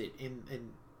invest it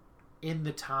in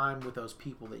the time with those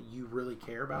people that you really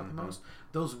care about the most,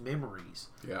 those memories,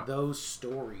 those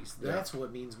stories, that's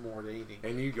what means more than anything.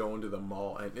 And you go into the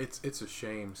mall, and it's a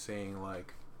shame seeing,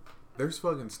 like, there's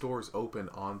fucking stores open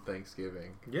on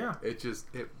Thanksgiving. Yeah.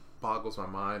 It boggles my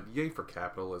mind. Yay for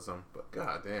capitalism, but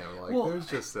goddamn, like, well, there's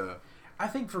just I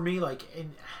think for me, like,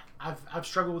 and I've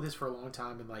struggled with this for a long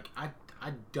time, and, like, I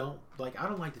don't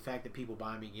like the fact that people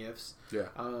buy me gifts. Yeah.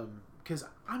 Because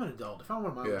I'm an adult. If I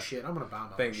want my own shit, I'm gonna buy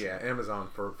my own shit. Yeah, Amazon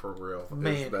for real.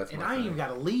 Man, that's and I ain't even got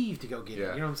to leave to go get it. You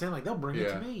know what I'm saying? Like, they'll bring it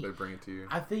to me. They bring it to you.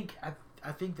 I think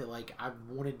that, like, I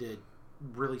wanted to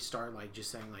really start, like,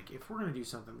 just saying, like, if we're gonna do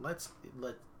something, let's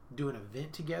do an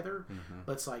event together.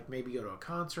 Let's, like, maybe go to a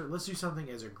concert. Let's do something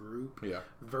as a group. Yeah.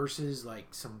 Versus, like,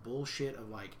 some bullshit of,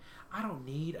 like, I don't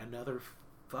need another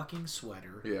fucking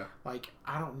sweater. Yeah. Like,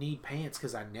 I don't need pants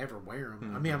because I never wear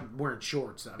them. I mean, I'm wearing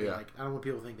shorts. I mean, like, I don't want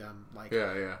people to think that I'm, like,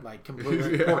 like,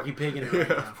 completely Porky Pigging it right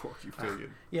now. Porky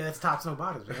Pigging. Yeah, that's tops, no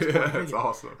bottoms. That's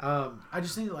awesome. I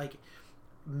just think, like,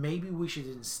 maybe we should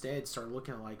instead start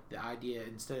looking at, like, the idea,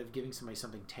 instead of giving somebody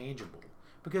something tangible.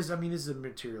 Because, I mean, this is a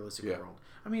materialistic world.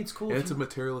 I mean, it's cool. And it's a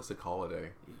materialistic holiday.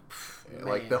 Man,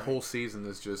 like, the whole season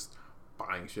is just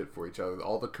buying shit for each other.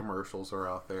 All the commercials are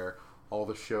out there. All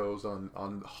the shows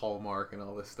on Hallmark and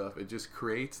all this stuff. It just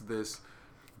creates this.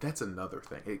 That's another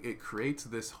thing. It creates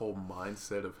this whole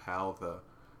mindset of how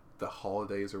the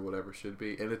holidays or whatever should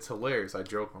be, and it's hilarious. I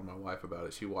joke on my wife about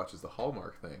it. She watches the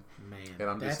Hallmark thing, and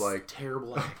I'm just like,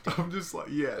 terrible acting. I'm just like,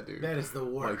 yeah, dude, that is the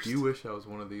worst. Like, you wish I was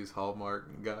one of these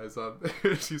Hallmark guys on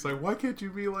there. She's like, why can't you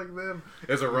be like them?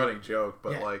 It's a running joke,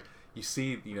 but like, you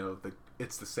see, you know,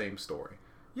 it's the same story.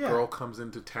 Yeah, girl comes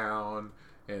into town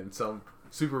and some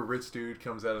super rich dude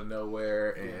comes out of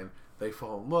nowhere and they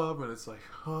fall in love, and it's like,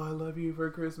 oh, I love you for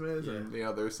Christmas, and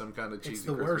there's some kind of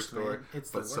cheesy Christmas story,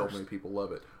 but so many people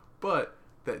love it. But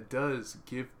that does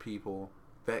give people,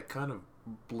 that kind of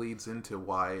bleeds into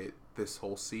why this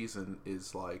whole season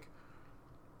is like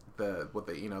what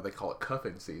they call it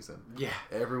cuffing season. Yeah,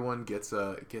 everyone gets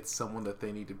someone that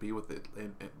they need to be with it,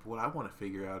 and what I want to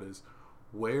figure out is,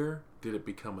 where did it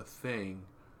become a thing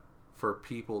for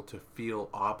people to feel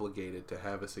obligated to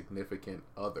have a significant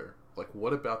other? Like,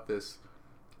 what about this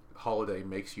holiday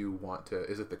makes you want to?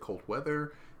 Is it the cold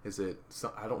weather? Is it?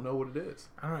 I don't know what it is.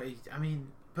 I don't know. I mean,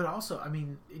 but also, I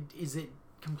mean, is it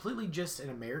completely just an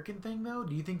American thing, though?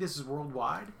 Do you think this is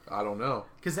worldwide? I don't know.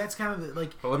 Because that's kind of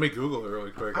like. Well, let me Google it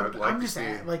really quick. I'm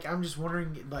just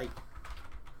wondering, like,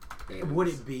 would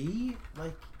it be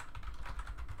like?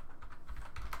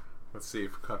 Let's see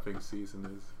if cuffing season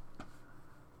is.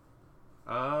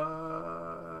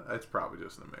 It's probably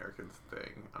just an American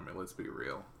thing. I mean, let's be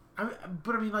real.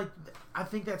 But I mean, like, I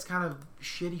think that's kind of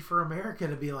shitty for America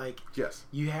to be like, yes,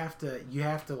 you have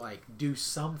to like do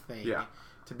something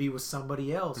to be with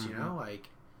somebody else, you know, like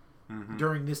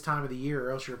during this time of the year,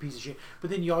 or else you're a piece of shit. But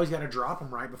then you always got to drop them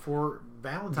right before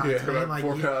Valentine's Day. Like,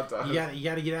 you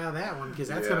got to get out of that one, because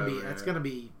that's gonna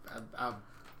be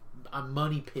a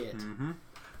money pit. Mm-hmm.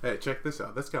 Hey, check this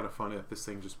out. That's kind of funny that this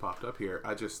thing just popped up here.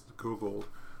 I just Googled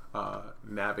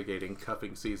navigating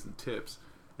cuffing season tips,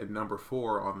 and number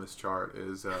 4 on this chart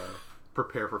is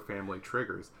prepare for family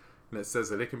triggers. And it says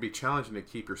that it can be challenging to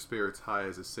keep your spirits high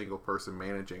as a single person,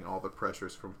 managing all the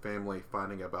pressures from family,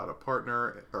 finding a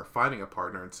partner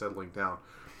and settling down.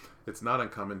 It's not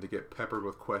uncommon to get peppered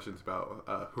with questions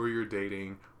about who you're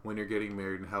dating, when you're getting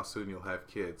married, and how soon you'll have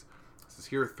kids. It says,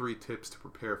 here are 3 tips to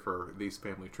prepare for these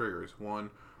family triggers. 1,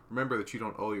 remember that you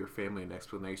don't owe your family an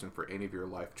explanation for any of your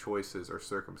life choices or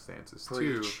circumstances.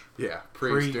 Preach. 2,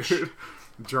 preach, dude.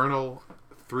 Journal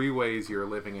 3 ways you're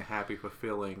living a happy,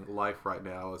 fulfilling life right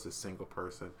now as a single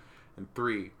person. And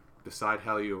 3, decide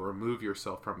how you'll remove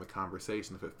yourself from the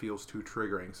conversation if it feels too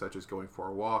triggering, such as going for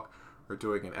a walk or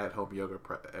doing an at-home yoga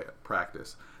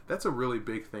practice. That's a really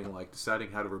big thing, like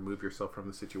deciding how to remove yourself from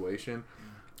the situation.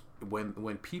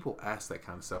 When people ask that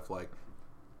kind of stuff, like,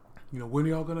 you know, when are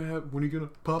you gonna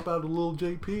pop out a little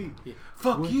JP? Yeah.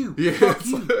 Fuck you.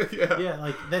 Yeah,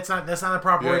 like that's not a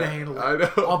proper way to handle it. I know.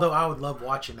 Although I would love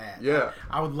watching that. Yeah.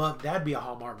 I would love, that'd be a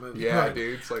Hallmark movie. Yeah, like,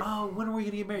 dude. It's like, oh, when are we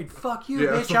gonna get married? Fuck you,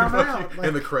 bitch, I'm out. Like,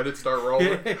 and the credits start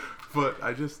rolling. But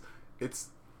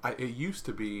it used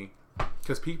to be,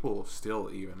 because people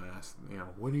still even ask, you know,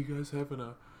 when are you guys having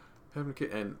a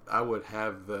kid? And I would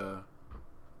have the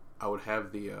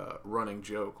running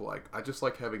joke, like, I just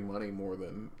like having money more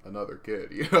than another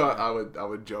kid. You know, I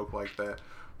would joke like that.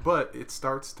 But it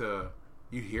starts to,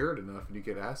 you hear it enough and you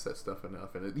get asked that stuff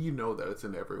enough, and you know that it's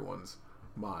in everyone's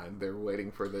mind. They're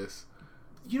waiting for this.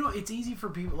 You know, it's easy for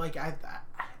people, like,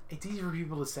 it's easy for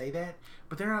people to say that,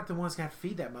 but they're not the ones that have to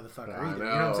feed that motherfucker either. You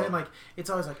know what I'm saying? Like, it's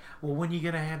always like, well, when you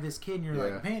gonna have this kid? And you're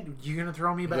like, man, you're gonna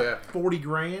throw me about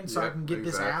 $40,000 so I can get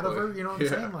this out of her? You know what I'm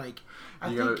saying? Like,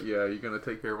 you're gonna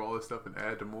take care of all this stuff and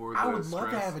add to more. I would love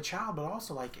to have a child, but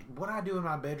also, like, what I do in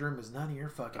my bedroom is none of your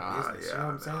fucking business. You know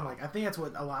what I'm saying? Like, I think that's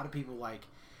what a lot of people like.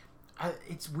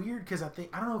 It's weird because I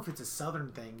don't know if it's a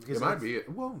Southern thing. Because it might be.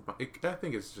 Well, I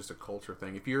think it's just a culture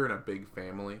thing. If you're in a big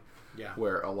family,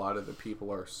 where a lot of the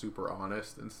people are super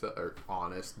honest and stuff, or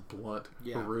honest, blunt,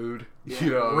 rude,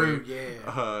 you know, rude,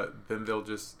 then they'll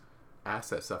just ask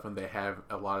that stuff, and they have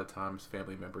a lot of times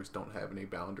family members don't have any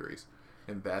boundaries,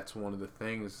 and that's one of the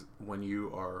things when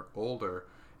you are older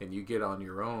and you get on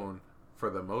your own.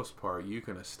 For the most part, you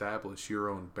can establish your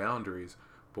own boundaries.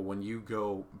 But when you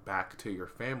go back to your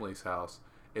family's house,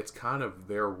 it's kind of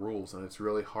their rules, and it's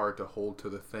really hard to hold to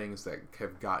the things that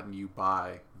have gotten you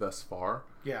by thus far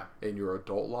in your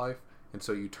adult life. And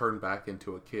so you turn back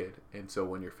into a kid. And so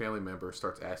when your family member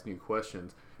starts asking you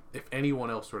questions, if anyone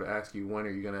else were to ask you, when are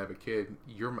you going to have a kid,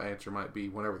 your answer might be,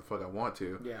 whenever the fuck I want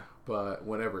to. Yeah. But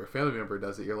whenever a family member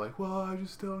does it, you're like, well, I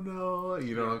just don't know.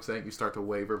 You know what I'm saying? You start to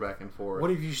waver back and forth. What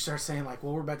if you start saying, like,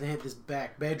 well, we're about to hit this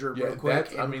back bedroom real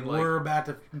quick, and we're about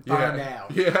to find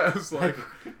out. Yeah, it's like,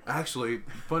 actually,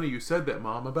 funny you said that,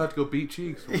 Mom. I'm about to go beat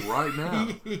cheeks right now.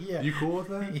 You cool with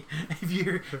that?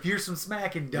 If you're some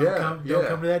smacking, don't come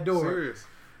to that door. Serious.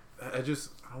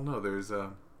 I don't know. There's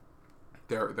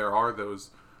there are those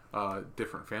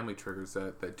different family triggers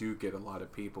that do get a lot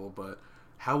of people, but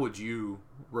how would you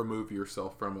remove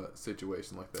yourself from a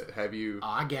situation like that? Have you?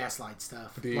 I gaslight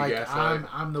stuff. Do you gaslight?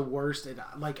 I'm the worst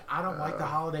at, like, I don't like the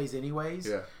holidays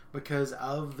anyways because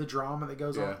of the drama that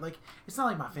goes on. Like, it's not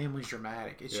like my family's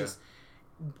dramatic. It's just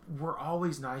we're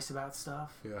always nice about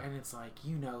stuff, Yeah. and it's like,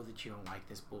 you know that you don't like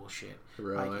this bullshit.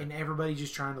 Really? Like, and everybody's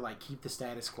just trying to like keep the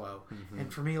status quo. Mm-hmm.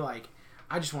 And for me, like,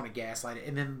 I just want to gaslight it.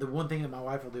 And then the one thing that my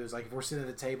wife will do is, like, if we're sitting at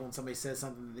a table and somebody says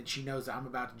something that she knows that I'm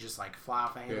about to just like fly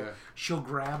off the handle, she'll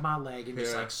grab my leg and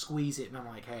just like squeeze it, and I'm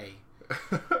like, hey,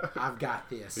 I've got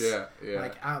this. Yeah.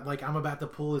 Like I'm about to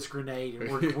pull this grenade and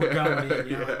we're going in.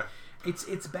 You know? Like,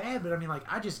 it's bad, but I mean, like,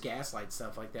 I just gaslight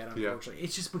stuff like that. Unfortunately,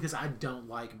 it's just because I don't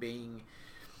like being.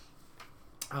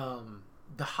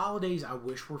 The holidays I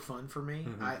wish were fun for me.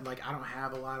 Mm-hmm. I don't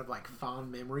have a lot of like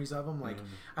fond memories of them. Like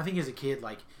I think as a kid,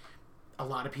 like a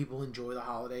lot of people enjoy the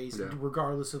holidays,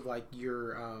 regardless of like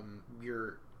your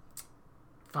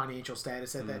financial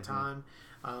status at that time.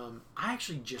 I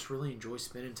actually just really enjoy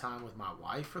spending time with my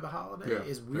wife for the holiday.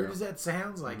 As weird as that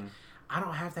sounds, like I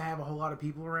don't have to have a whole lot of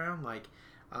people around. Like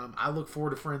I look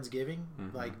forward to Friendsgiving.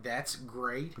 Like that's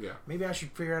great. Yeah. Maybe I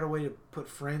should figure out a way to put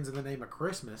friends in the name of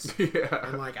Christmas. Yeah.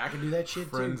 And like I can do that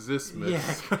shit too. Friendsismas.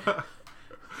 Yeah.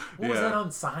 What was that on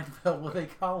Seinfeld? What they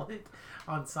call it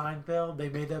on Seinfeld? They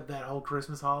made up that whole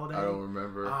Christmas holiday. I don't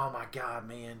remember. Oh my god,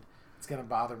 man, it's gonna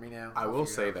bother me now. I will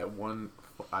say that one.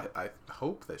 I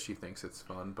hope that she thinks it's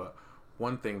fun, but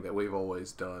one thing that we've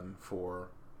always done for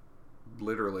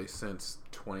literally since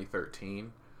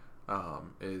 2013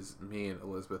 is me and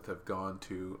Elizabeth have gone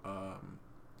to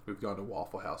we've gone to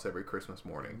Waffle House every Christmas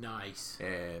morning. Nice.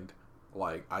 And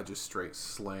like I just straight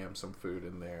slam some food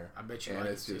in there. I bet you and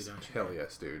like it's it just too, don't you? hell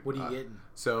yes, dude. What are you getting?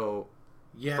 So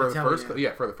for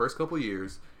the first couple of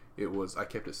years, it was I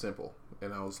kept it simple,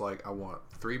 and I was like, I want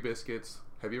 3 biscuits.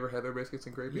 Have you ever had their biscuits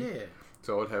and gravy? Yeah.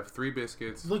 So I would have 3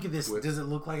 biscuits. Look at this. Does it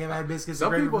look like I've had biscuits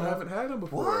Some and gravy? people haven't had them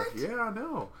before. What? Yeah, I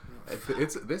know.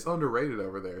 It's underrated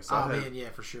over there. So I had yeah,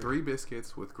 for sure. 3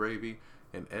 biscuits with gravy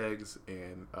and eggs,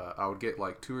 and I would get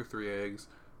like 2 or 3 eggs,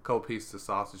 a couple pieces of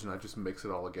sausage, and I just mix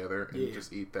it all together and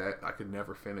just eat that. I could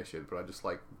never finish it, but I just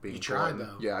like being. You tried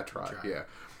though. Yeah, I tried.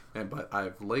 Yeah, but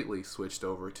I've lately switched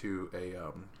over to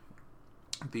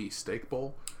the steak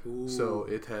bowl. Ooh. So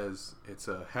it's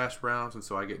hash browns, and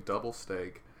so I get double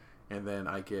steak, and then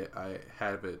I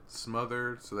have it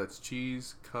smothered, so that's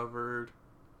cheese covered.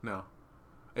 No,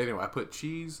 anyway, I put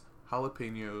cheese,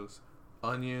 jalapenos,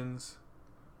 onions,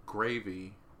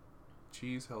 gravy,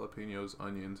 cheese, jalapenos,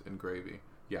 onions, and gravy.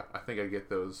 Yeah, I think I get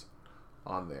those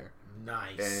on there.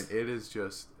 Nice. And it is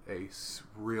just a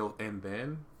real. And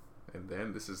then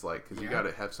this is like because you got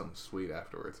to have something sweet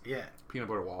afterwards. Yeah. Peanut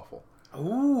butter waffle.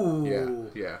 Ooh.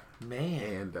 Yeah.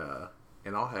 Man.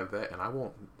 And I'll have that, and I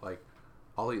won't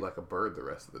I'll eat like a bird the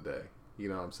rest of the day. You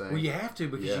know what I'm saying? Well, you have to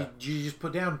because you just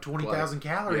put down 20,000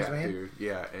 calories, man. Dude.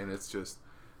 Yeah, and it's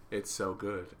so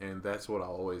good, and that's what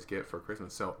I'll always get for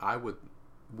Christmas. So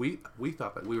we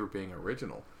thought that we were being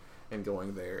original and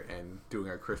going there and doing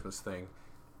our Christmas thing,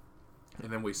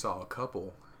 and then we saw a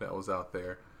couple that was out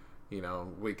there. You know,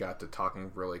 we got to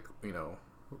talking really,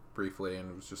 briefly, and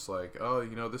it was just like, oh,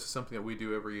 this is something that we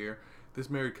do every year. This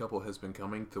married couple has been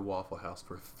coming to Waffle House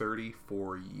for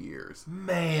 34 years.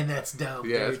 Man, that's dope.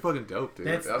 Yeah, dude. it's fucking dope, dude.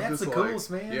 That's the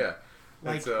coolest, man. Yeah.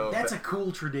 Like, that's a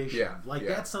cool tradition. Yeah,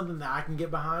 that's something that I can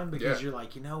get behind because you're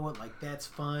like, you know what? Like, that's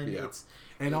fun. Yeah.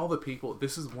 And all the people,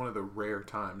 this is one of the rare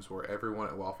times where everyone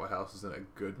at Waffle House is in a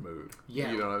good good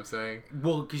Yeah. You know what I'm saying?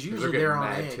 Well, because usually they're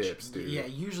on edge. Tips, dude. Yeah,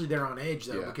 usually they're on edge,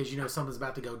 though, because something's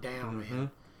about to go down,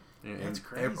 man. And that's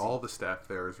crazy. All the staff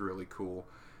there is really cool.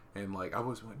 And, like, I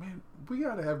was like, man, we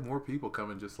got to have more people come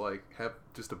and just, like, have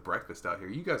just a breakfast out here.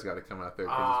 You guys got to come out there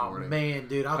Christmas morning. Oh, man,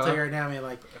 dude. I'll tell you right now, man,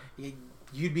 like,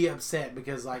 you'd be upset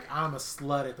because, like, I'm a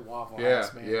slut at the Waffle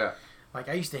House, man. Yeah. Like,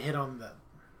 I used to hit on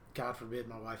God forbid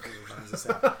my wife ever finds this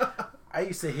out. I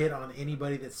used to hit on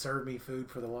anybody that served me food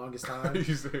for the longest time.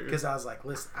 Because I was like,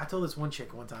 listen, I told this one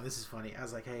chick one time, this is funny. I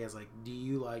was like, hey, do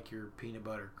you like your peanut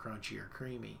butter crunchy or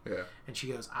creamy? Yeah. And she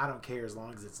goes, I don't care as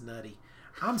long as it's nutty.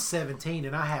 I'm 17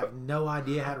 and I have no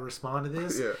idea how to respond to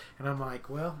this. Yeah. And I'm like,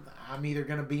 well, I'm either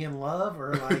going to be in love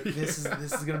or like this is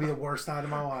going to be the worst night of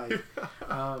my life.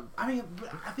 I mean,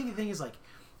 I think the thing is like,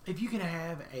 if you can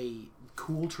have a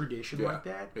cool tradition like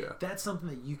that, that's something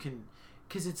that you can,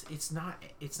 because it's not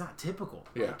typical.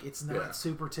 Like it's not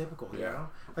super typical. You know,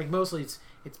 like mostly it's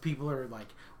people are like,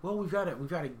 well, we've got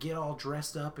to get all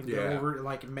dressed up and go over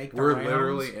like and make. We're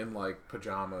literally in like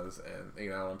pajamas, and you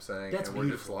know what I'm saying. That's and we're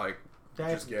beautiful. just like.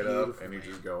 Just get up and you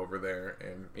just go over there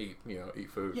and eat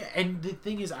food. Yeah, and the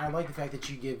thing is, I like the fact that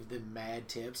you give them mad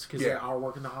tips because they are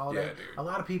working the holiday. Yeah, dude. A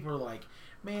lot of people are like,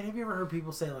 man, have you ever heard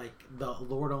people say like the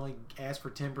Lord only asked for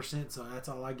 10%, so that's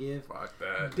all I give? Fuck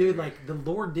that, dude. Like the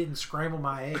Lord didn't scramble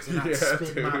my eggs and not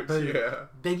spit in my food. Yeah.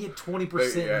 They get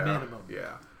 20% minimum.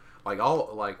 Yeah, like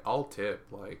I'll tip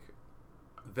like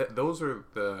those are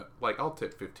the, like, I'll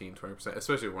tip 15-20%,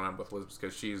 especially when I'm with Elizabeth,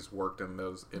 because she's worked in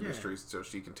those industries, so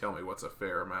she can tell me what's a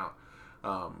fair amount.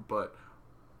 But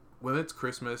when it's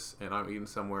Christmas and I'm eating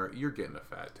somewhere, you're getting a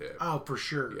fat tip. Oh, for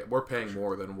sure. Yeah, we're paying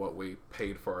more than what we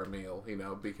paid for our meal,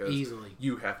 because easily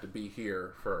you have to be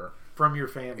here from your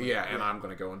family. Yeah, and I'm going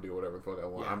to go and do whatever the fuck I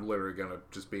want. Yeah. I'm literally going to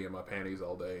just be in my panties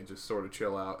all day and just sort of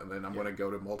chill out, and then I'm going to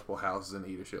go to multiple houses and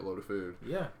eat a shitload of food.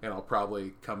 Yeah. And I'll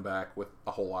probably come back with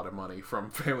a whole lot of money from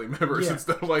family members and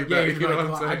stuff like that. You know what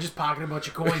I'm saying? I just pocketed a bunch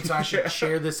of coins, so I should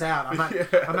share this out. I'm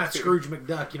not Scrooge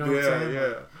McDuck, you know what I'm saying?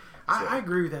 Yeah. I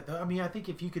agree with that, though. I mean, I think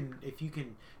if you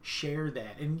can share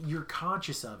that and you're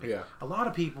conscious of it, a lot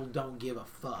of people don't give a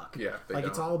fuck. Yeah, like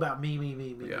it's all about me.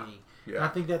 Yeah. And I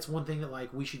think that's one thing that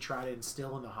like we should try to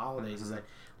instill in the holidays is that,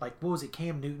 like, what was it?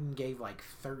 Cam Newton gave like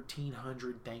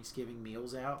 1,300 Thanksgiving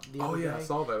meals out the other day. I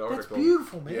saw that article. That's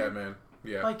beautiful, man. Yeah, man.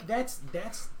 Yeah, like that's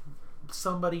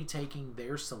somebody taking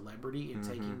their celebrity and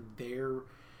taking their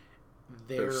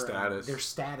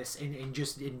status and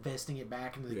just investing it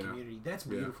back into the community. That's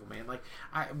beautiful, man. Like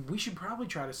we should probably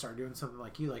try to start doing something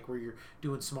like you, like where you're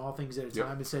doing small things at a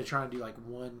time instead of trying to do like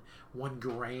one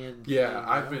grand thing,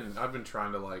 I've been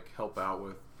trying to like help out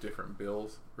with different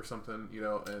bills or something,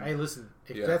 and hey, listen,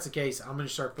 if that's the case, I'm gonna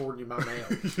start forwarding you my mail.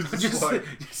 just like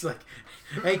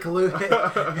hey,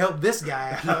 Kalu, help this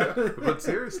guy out. But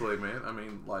seriously, man, I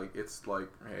mean, like, it's like,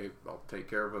 hey, I'll take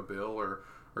care of a bill or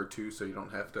two, so you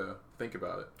don't have to think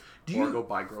about it. Or go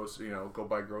buy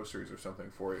groceries or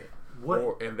something for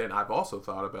you. And then I've also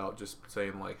thought about just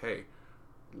saying like, hey,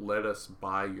 let us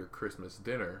buy your Christmas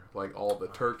dinner, like all the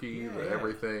turkey,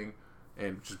 everything,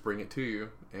 and just bring it to you,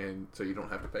 and so you don't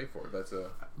have to pay for it. That's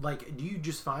like, do you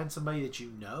just find somebody that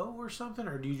you know or something,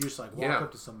 or do you just like walk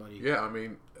up to somebody? Yeah, I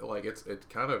mean, like it's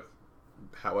kind of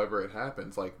however it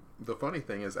happens. Like the funny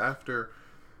thing is after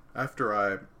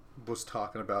I was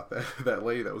talking about that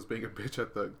lady that was being a bitch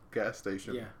at the gas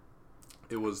station. Yeah.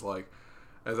 It was like,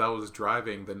 as I was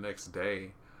driving the next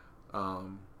day,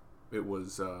 it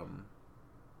was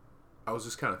I was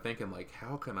just kind of thinking like,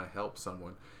 how can I help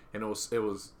someone? And it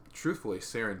was truthfully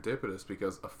serendipitous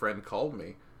because a friend called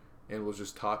me and was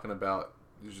just talking about,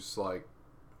 it was just like,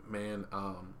 man,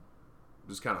 it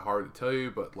was kind of hard to tell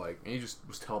you, but like, and he just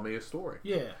was telling me a story.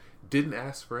 Yeah. Didn't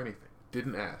ask for anything.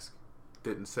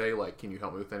 Didn't say like, can you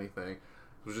help me with anything?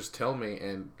 It was just tell me,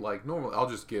 and like normally I'll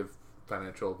just give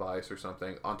financial advice or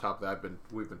something. On top of that, I've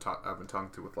been talking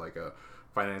to with like a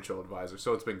financial advisor,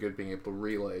 so it's been good being able to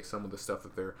relay some of the stuff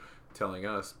that they're telling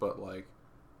us. But like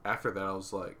after that, I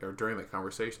was like, or during that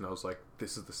conversation, I was like,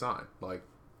 this is the sign. Like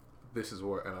this is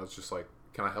where, and I was just like,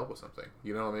 can I help with something?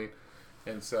 You know what I mean?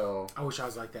 And so I wish I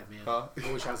was like that, man. I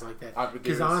wish I was like that.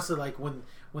 Because honestly, like when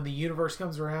the universe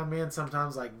comes around, man,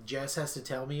 sometimes like Jess has to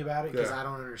tell me about it because I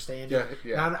don't understand it.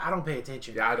 Yeah. I don't pay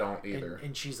attention. Yeah, I don't either.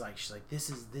 And she's like, this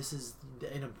is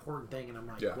an important thing, and I'm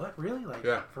like, what, really? Like,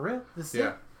 for real? This is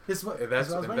it? That's what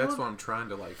I'm trying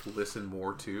to like listen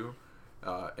more to,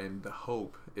 and the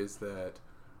hope is that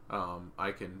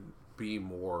I can be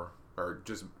more, or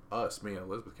just us, me and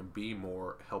Elizabeth, can be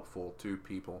more helpful to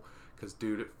people. Because,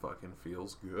 dude, it fucking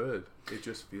feels good. It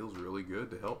just feels really good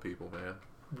to help people, man.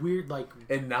 Weird, like...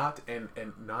 And not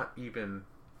even...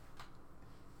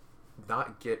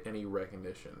 Not get any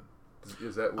recognition.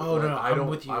 Is that... Oh, like, no, I'm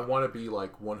with you. I want to be,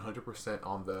 like, 100%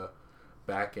 on the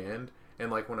back end.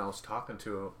 And, like, when I was talking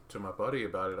to my buddy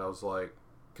about it, I was like...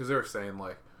 Because they were saying,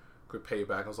 like, could pay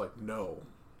back. I was like, no.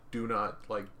 Do not,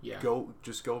 like, go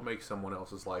make someone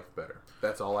else's life better.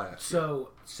 That's all I ask.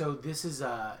 So this is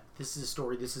a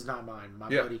story. This is not mine.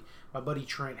 My buddy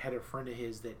Trent had a friend of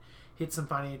his that hit some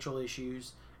financial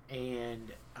issues,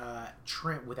 and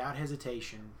Trent, without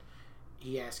hesitation,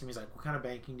 he asked him, he's like, what kind of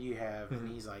banking do you have? Mm-hmm.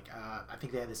 And he's like, I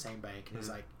think they had the same bank. And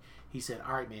he said,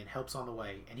 all right, man, help's on the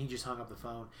way. And he just hung up the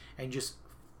phone and just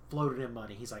floated him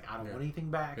money. He's like, I don't want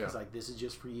anything back. He's like, this is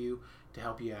just for you to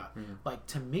help you out. Mm-hmm. Like,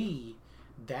 to me,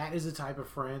 that is a type of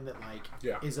friend that like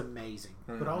is amazing.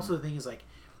 Mm-hmm. But also the thing is like,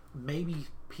 maybe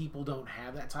people don't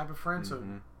have that type of friend, so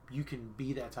you can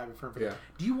be that type of friend for them.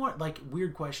 Do you want, like,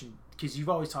 weird question, because you've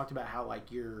always talked about how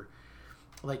like you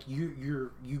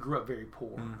grew up very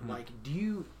poor. Like, do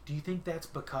you think that's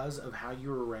because of how you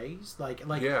were raised? Like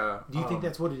do you think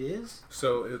that's what it is?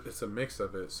 So it's a mix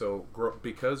of it. So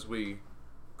because we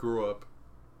grew up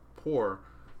poor,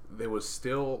 there was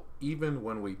still, even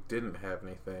when we didn't have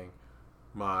anything,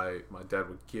 my dad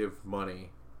would give money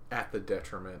at the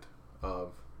detriment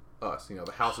of us. You know,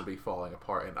 the house would be falling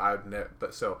apart, and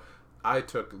so I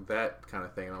took that kind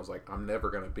of thing, and I was like, I'm never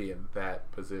going to be in that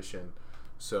position.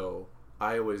 So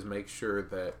I always make sure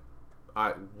that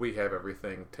we have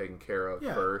everything taken care of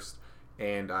first,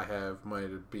 and I have money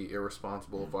to be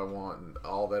irresponsible if I want, and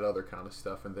all that other kind of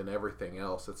stuff, and then everything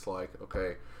else, it's like,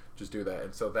 okay, just do that.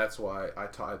 And so that's why I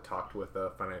talked with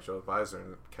a financial advisor,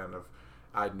 and kind of,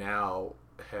 I now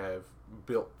have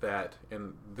built that,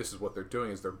 and this is what they're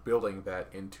doing, is they're building that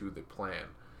into the plan,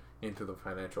 into the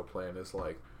financial plan, is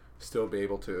like, still be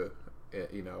able to,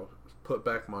 put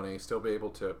back money, still be able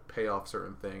to pay off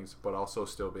certain things, but also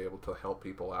still be able to help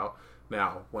people out.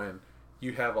 Now, when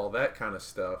you have all that kind of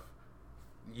stuff,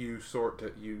 the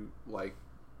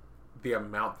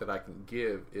amount that I can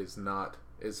give is not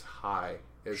as high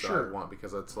as I want,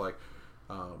 because it's like,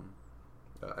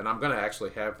 and I'm going to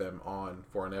actually have them on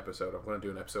for an episode. I'm going to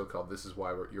do an episode called "This Is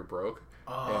Why You're Broke,"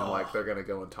 and like, they're going to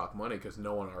go and talk money, because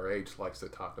no one our age likes to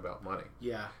talk about money.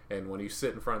 Yeah. And when you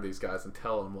sit in front of these guys and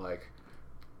tell them, like,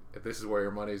 if this is where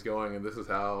your money's going and this is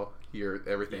how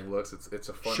everything looks, it's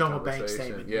a fun Show them conversation. a bank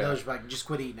statement. Yeah. Those like, just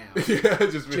quit eating out. Yeah,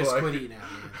 just quit eating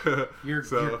out, man. You're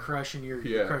crushing your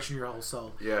whole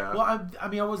soul. Yeah. Well, I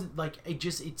mean, I wasn't like,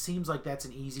 it seems like that's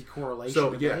an easy correlation.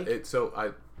 So to yeah, make. I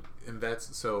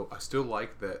still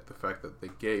like that, the fact that they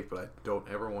gave, but I don't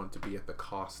ever want it to be at the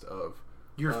cost of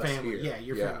your family. Here. Yeah,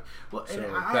 your family. Well, and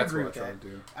so I that's agree what with I'm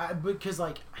that. trying to do. Because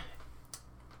like,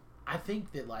 I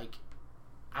think that like,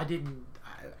 I didn't.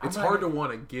 It's hard to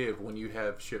want to give when you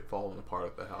have shit falling apart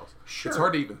at the house. Sure. It's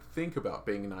hard to even think about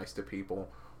being nice to people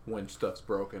when stuff's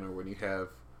broken, or when you have,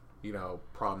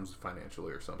 problems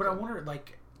financially or something. But I wonder,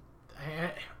 like,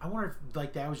 I wonder if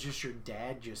like that was just your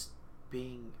dad just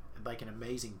being like an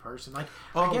amazing person. Like,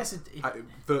 I guess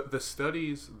the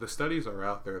studies are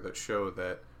out there that show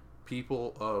that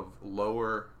people of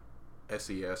lower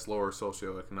SES, lower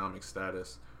socioeconomic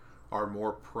status, are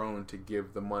more prone to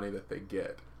give the money that they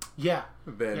get. Yeah.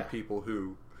 Than people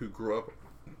who grew up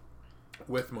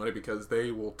with money, because they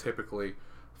will typically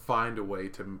find a way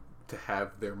to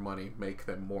have their money make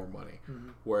them more money. Mm-hmm.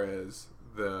 Whereas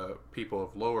the people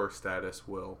of lower status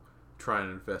will try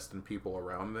and invest in people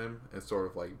around them and sort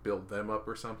of like build them up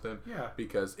or something. Yeah.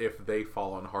 Because if they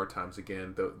fall on hard times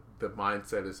again, the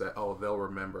mindset is that, oh, they'll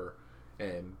remember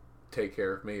and take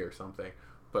care of me or something.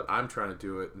 But I'm trying to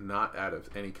do it not out of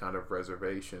any kind of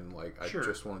reservation. Like, I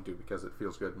just want to do it because it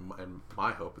feels good. And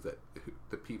my hope is that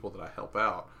the people that I help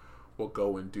out will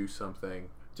go and do something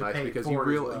nice. Because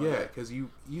because you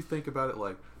think about it,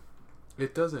 like,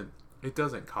 it doesn't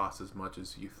cost as much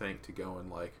as you think to go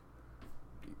and like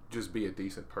just be a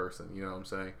decent person. You know what I'm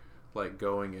saying? Like,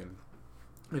 going and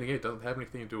again, it doesn't have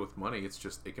anything to do with money. It's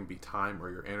just, it can be time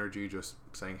or your energy, just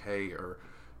saying hey, or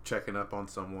checking up on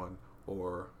someone,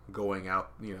 or going out,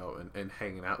 and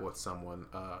hanging out with someone.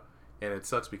 And it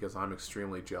sucks because I'm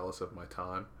extremely jealous of my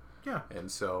time. Yeah.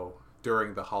 And so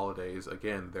during the holidays,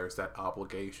 again, there's that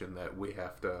obligation that we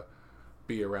have to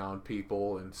be around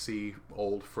people and see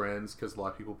old friends, because a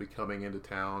lot of people be coming into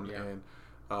town. Yeah. And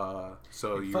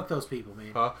fuck those people,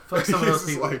 man. Huh? Fuck some of those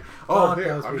people. Like, oh,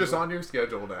 here, I'm just on your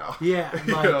schedule now. Yeah.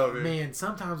 Like, man,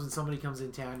 sometimes when somebody comes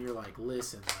in town, you're like,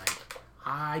 listen, like,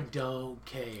 I don't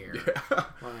care. Yeah.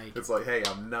 Like, it's like, hey,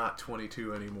 I'm not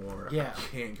 22 anymore. Yeah. I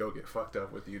can't go get fucked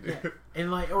up with you, dude. Yeah.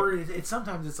 And like, or it's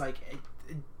sometimes it's like,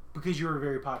 because you're a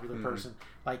very popular person,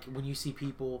 like when you see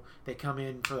people that come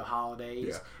in for the holidays.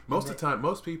 Yeah. Most of the time,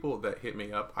 most people that hit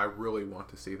me up, I really want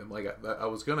to see them. Like,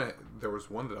 there was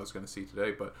one that I was gonna see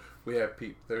today, but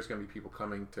there's gonna be people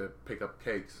coming to pick up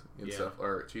cakes and stuff,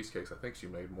 or cheesecakes. I think she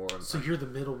made more. So you're the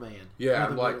middleman. Yeah,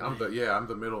 I'm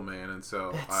the middleman, and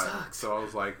so I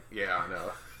was like, yeah, I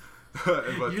know.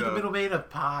 But, you're the middleman of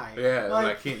pie. Yeah, like,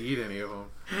 I can't eat any of them,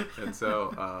 and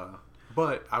so.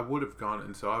 But I would have gone,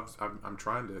 and so I'm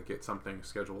trying to get something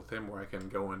scheduled with him where I can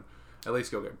go and at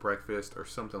least go get breakfast or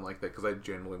something like that, because I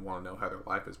genuinely want to know how their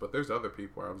life is. But there's other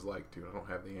people where I was like, dude, I don't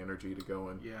have the energy to go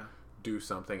and do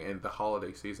something. And the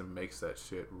holiday season makes that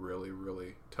shit really,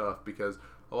 really tough, because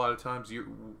a lot of times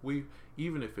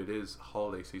even if it is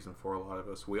holiday season for a lot of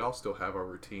us, we all still have our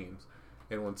routines.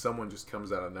 And when someone just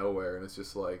comes out of nowhere and it's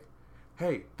just like,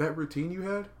 hey, that routine you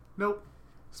had? Nope.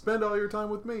 Spend all your time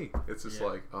with me. It's just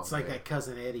like, oh, it's like that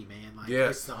Cousin Eddie, man. Like,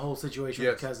 yes. It's the whole situation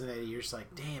with Cousin Eddie. You're just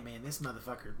like, damn, man, this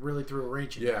motherfucker really threw a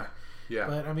wrench in there. Yeah.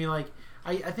 But I mean, like,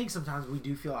 I think sometimes we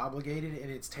do feel obligated, and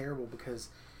it's terrible, because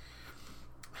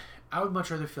I would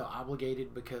much rather feel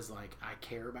obligated because like I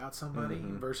care about somebody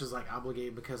versus like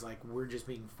obligated because like we're just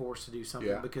being forced to do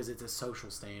something because it's a social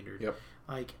standard. Yep.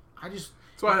 Like, I just.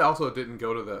 That's why I also didn't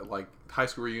go to the like high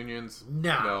school reunions.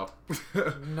 No.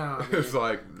 No. It's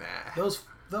like, nah.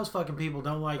 Those fucking people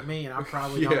don't like me, and I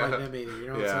probably don't like them either. You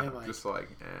know what I'm saying? Like, just like,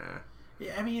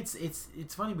 Yeah, I mean, it's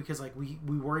funny because like we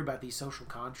worry about these social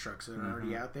constructs that are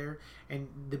already out there, and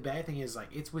the bad thing is like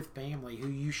it's with family who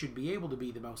you should be able to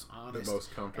be the most honest, the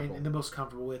most comfortable, and the most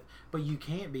comfortable with, but you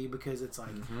can't be because it's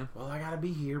like, well, I got to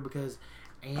be here because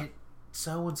Aunt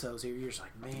so and so's here. You're just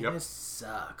like, man, this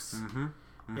sucks.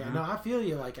 Yeah, no, I feel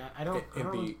you. Like I don't.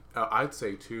 I'd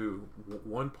say too,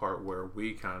 one part where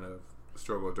we kind of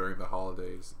struggle during the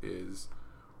holidays is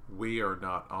we are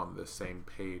not on the same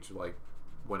page. Like,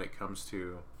 when it comes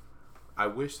to, I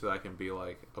wish that I can be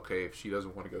like, okay, if she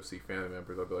doesn't want to go see family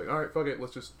members, I'll be like, all right, fuck it,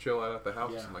 let's just chill out at the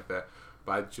house or something like that.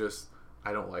 But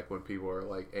I don't like when people are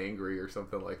like angry or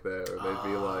something like that, or they'd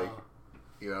be like,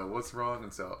 you know, what's wrong?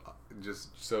 And so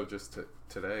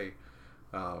today,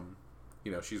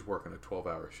 you know, she's working a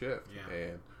 12-hour shift,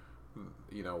 and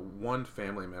you know, one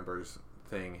family member's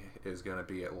thing is going to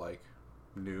be at like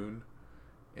noon.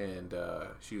 And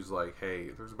she was like,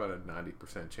 hey, there's about a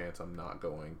 90% chance I'm not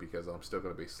going because I'm still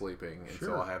going to be sleeping. And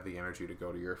so I'll have the energy to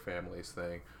go to your family's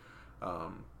thing.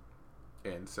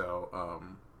 And so I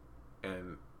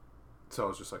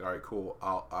was just like, all right, cool.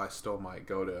 I still might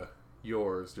go to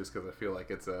yours just because I feel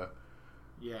like it's a...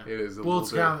 Yeah. It is a well, little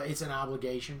it's bit... kind of, it's an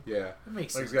obligation. Yeah. It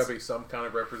makes like sense. There's got to be some kind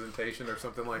of representation or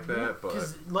something like that. But...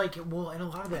 Because, like, well, and a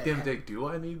lot of that... Then do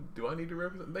I need to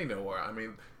represent? They know where... I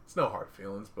mean... It's no hard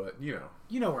feelings, but you know.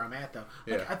 You know where I'm at, though.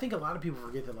 Like, I think a lot of people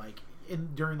forget that, like,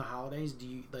 during the holidays, do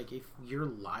you, like, if your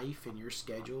life and your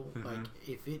schedule, like,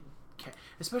 if it,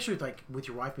 especially with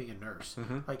your wife being a nurse,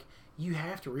 like, you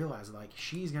have to realize, like,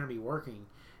 she's going to be working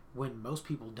when most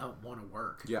people don't want to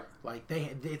work. Yeah. Like,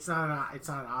 it's not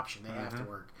an option. They have to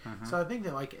work. So I think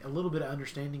that, like, a little bit of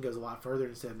understanding goes a lot further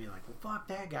instead of being like, well, fuck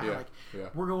that guy. Like,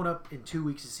 we're going up in 2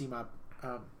 weeks to see my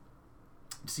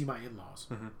in-laws.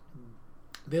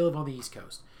 They live on the East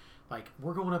Coast. Like,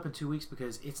 we're going up in 2 weeks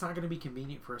because it's not going to be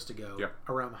convenient for us to go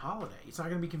around the holiday. It's not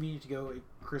going to be convenient to go at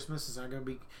Christmas. It's not going to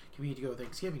be convenient to go at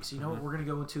Thanksgiving. So, you know what? We're going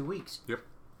to go in 2 weeks. Yep.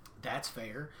 That's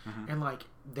fair. And, like,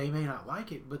 they may not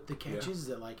like it, but the catch is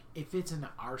that, like, if it's in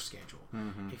our schedule,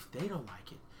 if they don't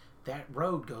like it, that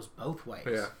road goes both ways.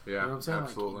 Yeah, You know what I'm saying?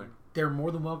 absolutely. Like, they're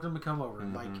more than welcome to come over.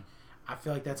 Like, I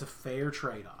feel like that's a fair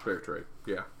trade-off. Fair trade,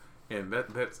 yeah. And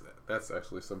that's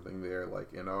actually something there,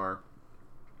 like, in our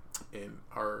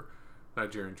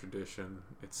Nigerian tradition,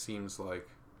 it seems like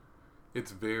it's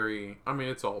very, I mean,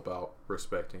 it's all about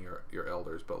respecting your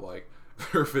elders, but like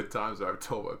there have been times where I've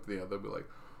told them, you know, they'll be like,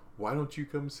 why don't you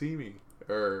come see me?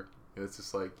 Or it's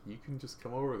just like, you can just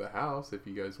come over to the house if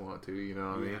you guys want to, you know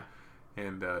what I mean?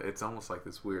 And it's almost like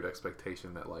this weird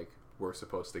expectation that like we're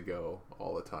supposed to go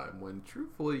all the time, when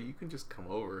truthfully you can just come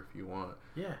over if you want.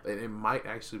 Yeah. And it might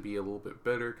actually be a little bit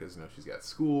better because, you know, she's got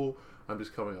school, I'm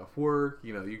just coming off work,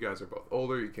 you know, you guys are both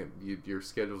older, your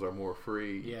schedules are more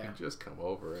free. You can just come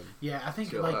over and I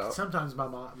think like out. Sometimes my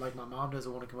mom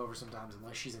doesn't want to come over sometimes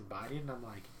unless she's invited, and I'm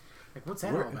like what's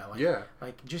that all about? Like,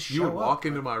 like just show up. You would walk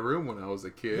into my room when I was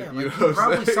a kid. Yeah, you like, know you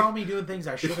probably saw me doing things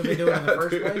I should have been doing in the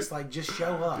first place. Like, just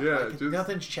show up. Yeah, like,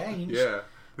 nothing's changed. Yeah.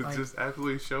 Like, just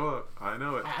absolutely show up. I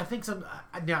know it. I think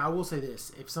now I will say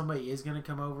this: if somebody is going to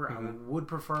come over, I would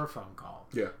prefer a phone call.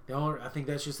 Yeah. I think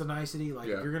that's just a nicety. Like,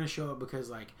 if you're going to show up because,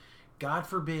 like, God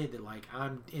forbid that, like,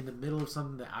 I'm in the middle of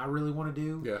something that I really want to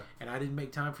do, and I didn't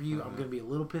make time for you, I'm going to be a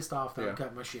little pissed off that I'm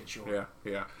cutting my shit short.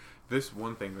 Yeah. This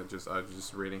one thing that I was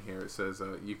just reading here, it says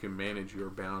you can manage your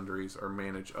boundaries or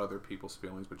manage other people's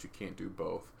feelings, but you can't do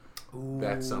both. Ooh.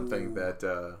 That's something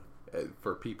that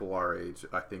for people our age,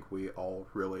 I think we all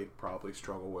really probably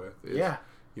struggle with. Is,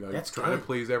 you know, you're trying to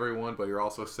please everyone, but you're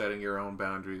also setting your own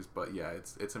boundaries. But yeah,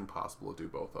 it's impossible to do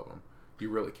both of them. You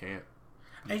really can't.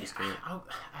 You just can't.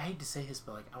 I hate to say this,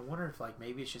 but like, I wonder if like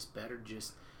maybe it's just better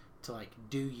just to like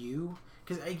do you,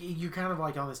 because you're kind of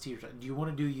like on this tier. Do you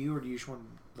want to do you, or do you just want to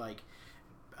like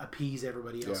appease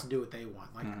everybody else and do what they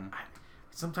want? Like,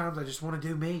 sometimes I just want to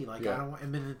do me. Like, I don't want,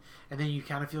 and then you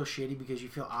kind of feel shitty because you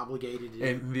feel obligated.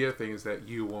 And the other thing is that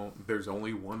you won't. There's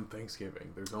only one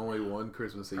Thanksgiving. There's only one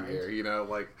Christmas a year. You know,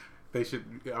 like they should.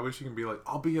 I wish you can be like,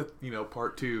 I'll be at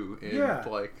part 2 in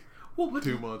like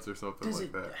 2 months or something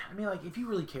like that. I mean, like, if you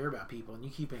really care about people and you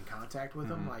keep in contact with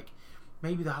them, like,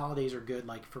 maybe the holidays are good,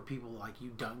 like, for people like you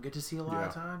don't get to see a lot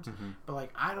of times. But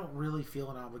like, I don't really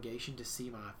feel an obligation to see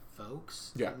my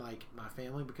folks and like my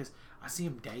family because I see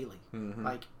them daily.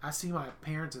 Like, I see my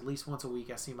parents at least once a week.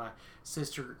 I see my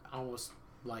sister almost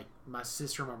like my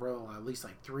sister and my brother at least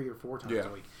like 3 or 4 times a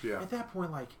week. At that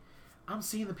point, like, I'm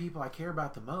seeing the people I care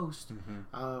about the most,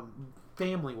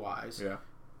 family wise.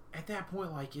 At that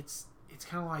point, like, it's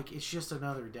kind of like it's just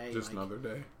another day. Just like, another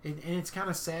day. And it's kind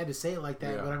of sad to say it like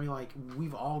that, but I mean, like,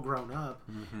 we've all grown up,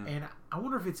 and I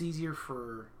wonder if it's easier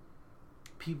for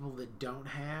people that don't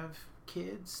have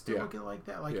kids to look at it like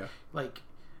that. Like,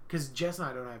 because Jess and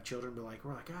I don't have children, but like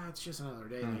we're like, it's just another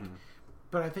day. Like,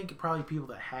 but I think probably people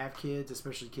that have kids,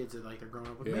 especially kids that like they're growing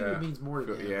up with, maybe it means more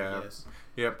to them. I guess.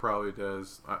 Yeah, it probably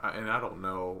does. And I don't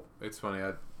know. It's funny.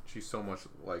 She's so much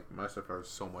like my stepdaughter's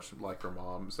so much like her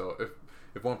mom. So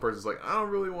if one person's like, I don't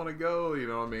really want to go, you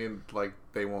know what I mean? Like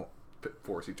they won't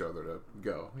force each other to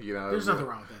go. You know, there's nothing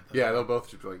wrong with that. Though. Yeah, they'll both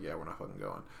just be like, yeah, we're not fucking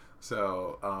going.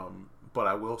 So, but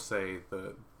I will say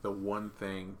the one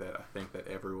thing that I think that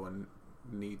everyone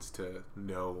needs to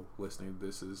know listening to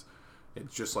this is,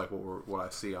 it's just like what I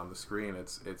see on the screen.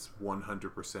 It's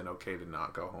 100% okay to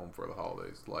not go home for the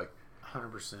holidays. Like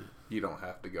 100%. You don't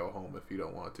have to go home if you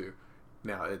don't want to.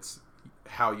 Now it's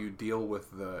how you deal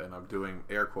with and I'm doing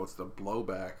air quotes, the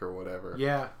blowback or whatever.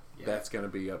 Yeah. That's going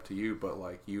to be up to you. But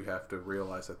like you have to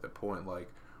realize at that point, like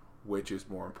which is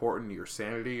more important, your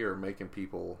sanity or making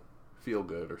people feel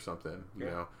good or something. You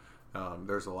know,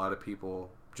 there's a lot of people,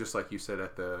 just like you said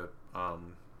at the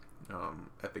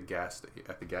gas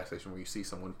station where you see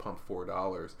someone pump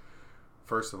 $4.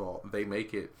 First of all, they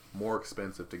make it more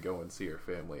expensive to go and see your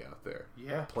family out there.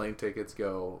 Yeah, plane tickets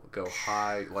go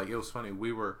high. Like it was funny.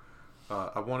 We were,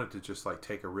 I wanted to just like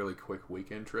take a really quick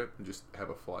weekend trip and just have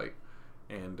a flight,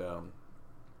 and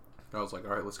I was like,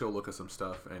 all right, let's go look at some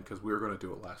stuff, and because we were going to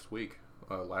do it last week,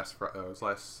 it was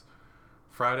last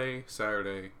Friday,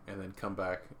 Saturday, and then come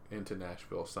back into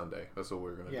Nashville Sunday. That's what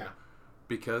we were going to do.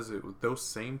 Because those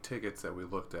same tickets that we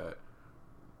looked at,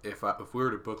 if we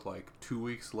were to book like 2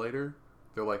 weeks later,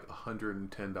 they're like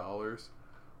 $110,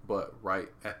 but right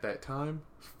at that time,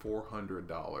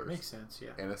 $400. Makes sense, yeah.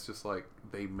 And it's just like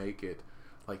they make it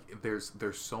like there's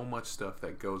so much stuff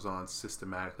that goes on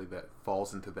systematically that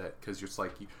falls into that, because it's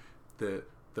like the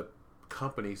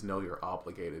companies know you're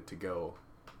obligated to go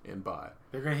and buy.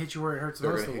 They're gonna hit you where it hurts.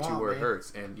 They're gonna hit you where it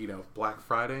hurts, and you know Black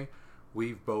Friday.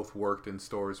 We've both worked in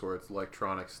stores where it's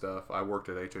electronic stuff. I worked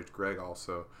at H.H. Gregg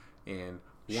also, and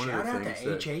one Shout of the out things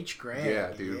to H.H. Gregg.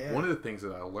 Yeah, dude. Yeah. One of the things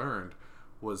that I learned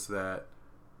was that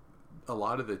a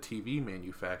lot of the TV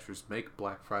manufacturers make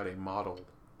Black Friday model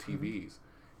TVs,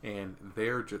 and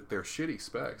they're shitty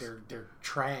specs. They're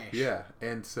trash. Yeah,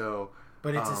 and so.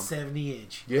 But it's a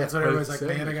 70-inch. Yeah, that's what everyone's like.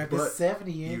 Man, I got this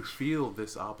 70-inch. You feel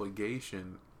this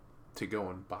obligation to go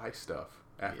and buy stuff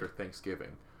after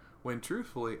Thanksgiving. When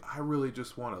truthfully, I really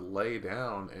just want to lay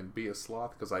down and be a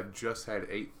sloth because I just had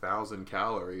 8,000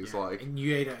 calories. Like, and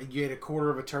you ate a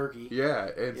quarter of a turkey. Yeah,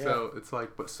 and so it's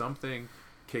like, but something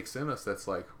kicks in us that's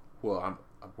like, well,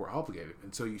 we're obligated,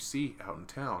 and so you see out in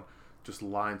town just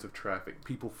lines of traffic,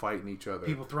 people fighting each other,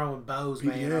 people throwing bows,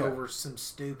 over some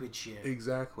stupid shit.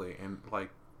 Exactly, and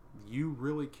like, you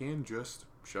really can just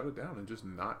shut it down and just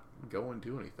not go and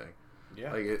do anything.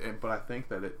 Yeah, like, but I think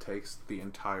that it takes the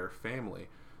entire family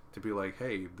to be like,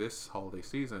 hey, this holiday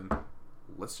season,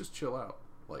 let's just chill out.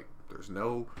 Like, let's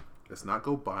not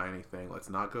go buy anything. Let's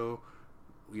not go,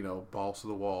 balls to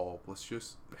the wall. Let's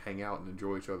just hang out and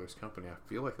enjoy each other's company. I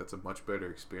feel like that's a much better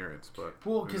experience. But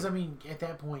because I mean, at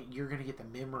that point, you're gonna get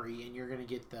the memory and you're gonna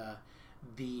get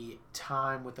the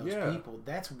time with those people.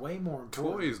 That's way more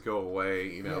important. Toys go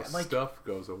away. Stuff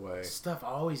goes away. Stuff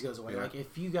always goes away. Yeah. Like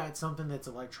if you got something that's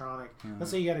electronic, let's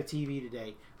say you got a TV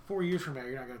today. 4 years from now,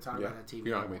 you're not going to talk about that TV.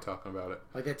 You're not going to be talking about it.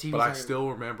 Like that TV. But I still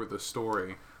remember the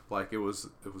story. Like it was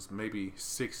maybe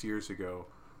 6 years ago.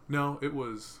 No, it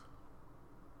was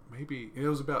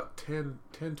about 10,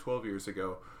 12 years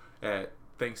ago at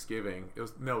Thanksgiving. It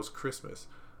was Christmas.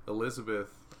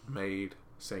 Elizabeth made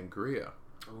sangria.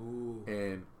 Ooh.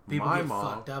 And people my get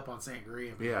mom fucked up on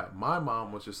sangria. Man. Yeah, my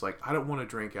mom was just like, I don't want to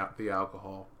drink out the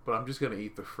alcohol, but I'm just going to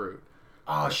eat the fruit.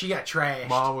 Oh, she got trashed.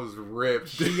 Mom was ripped.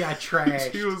 She got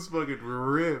trashed. She was fucking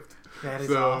ripped. That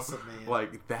is awesome, man.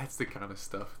 Like, that's the kind of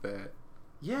stuff that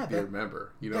you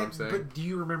remember. You know what I'm saying? But do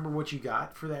you remember what you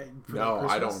got for that? No,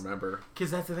 I don't remember.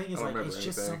 Because that's the thing. Is like it's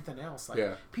just something else.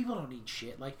 Like people don't need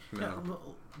shit. Like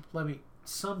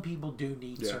some people do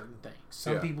need certain things.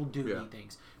 Some people do need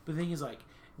things. But the thing is, like,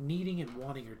 needing and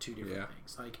wanting are two different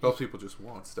things. Like most people just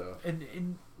want stuff.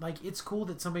 And like it's cool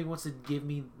that somebody wants to give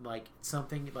me like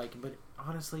something but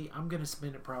honestly I'm gonna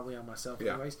spend it probably on myself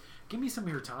anyways. Give me some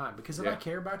of your time, because if I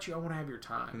care about you, I want to have your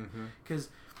time, because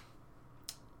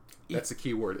that's the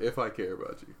key word. If I care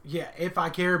about you. Yeah, if I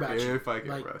care about you. If I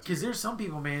care about you. Because there's some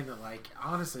people, man, that like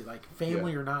honestly, like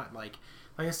family or not, like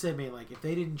I said, man, like if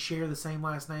they didn't share the same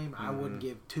last name, I wouldn't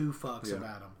give two fucks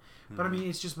about them. But I mean,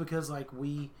 it's just because like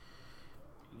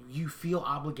you feel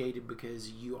obligated because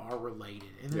you are related.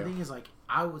 And the thing is, like,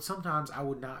 I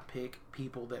would not pick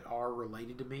people that are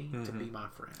related to me to be my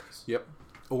friends. Yep.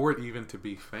 Or even to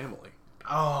be family.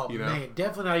 Oh man,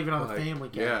 definitely not even on the family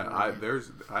category.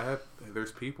 Yeah,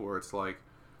 there's people where it's like,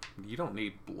 you don't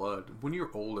need blood when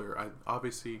you're older.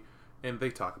 Obviously, and they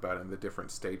talk about it in the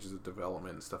different stages of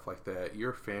development and stuff like that.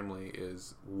 Your family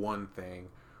is one thing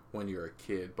when you're a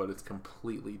kid, but it's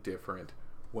completely different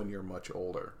when you're much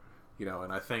older.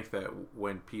 And I think that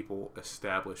when people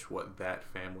establish what that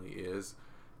family is,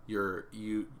 you're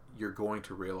going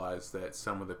to realize that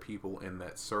some of the people in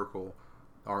that circle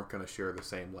aren't going to share the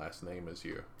same last name as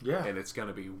you. Yeah. And it's going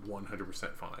to be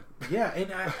 100% fine. Yeah,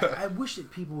 and I wish that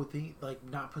people would think,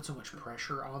 not put so much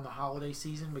pressure on the holiday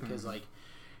season, because,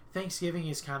 Thanksgiving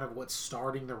is kind of what's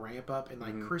starting the ramp up,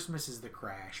 and, Christmas is the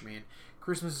crash, man.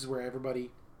 Christmas is where everybody...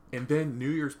 And then New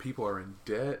Year's, people are in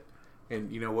debt, and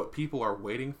you know what people are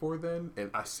waiting for then? And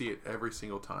I see it every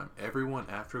single time. Everyone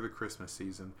after the Christmas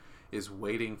season is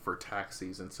waiting for tax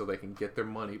season so they can get their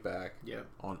money back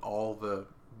on all the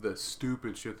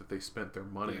stupid shit that they spent their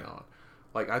money on.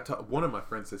 One of my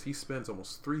friends says he spends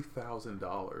almost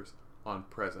 $3,000 on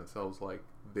presents. I was like,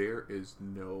 there is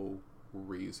no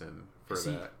reason for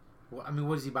that. Well, I mean,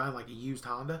 what is he buying? Like a used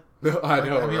Honda? No, I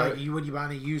know. I mean, right? Would you buy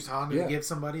a used Honda to give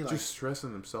somebody? Just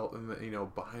stressing themselves and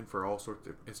buying for all sorts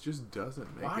of. It just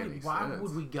doesn't make any sense. Why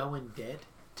would we go in debt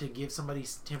to give somebody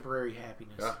temporary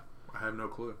happiness? Yeah, I have no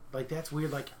clue. That's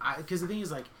weird. Because the thing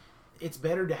is, it's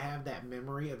better to have that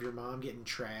memory of your mom getting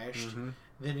trashed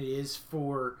than it is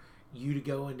for you to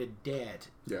go into debt.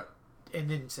 Yeah. And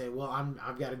then say, well,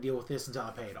 I've got to deal with this until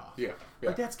I pay it off. Yeah.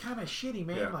 That's kind of shitty,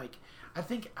 man. Yeah.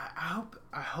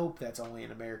 I hope that's only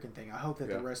an American thing. I hope that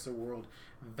the rest of the world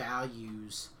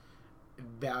values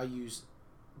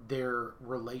their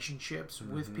relationships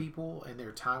with people and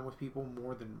their time with people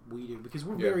more than we do, because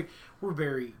we're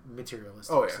very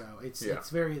materialistic. Oh, yeah. So it's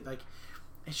very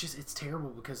it's terrible,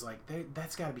 because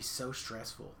that's got to be so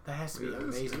stressful. That has to be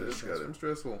amazingly stressful. It's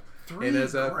stressful.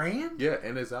 $3,000? Yeah,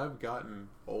 and as I've gotten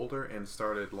older and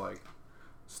started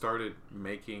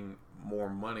making more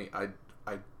money, I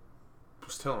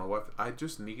was telling my wife, I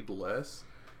just need less,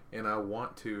 and I don't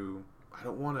want to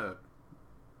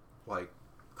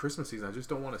Christmas season, I just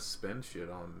don't want to spend shit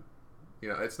on,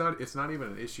 it's not even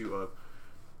an issue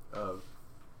of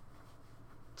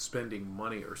spending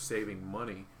money or saving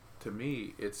money. To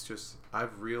me, it's just,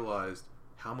 I've realized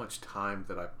how much time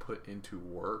that I put into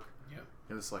work,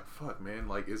 and it's like, fuck, man,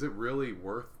 is it really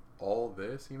worth all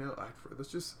this?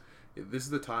 This is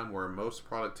the time where most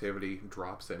productivity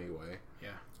drops anyway. Yeah.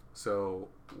 So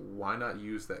why not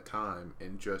use that time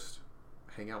and just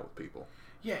hang out with people?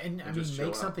 Yeah, and I mean,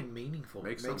 make something meaningful.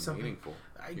 Make something meaningful.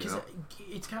 Because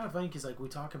it's kind of funny, because we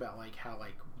talk about how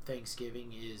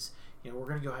Thanksgiving is, we're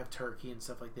gonna go have turkey and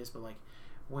stuff like this, but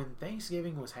when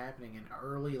Thanksgiving was happening in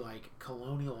early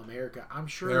colonial America, I'm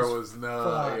sure there was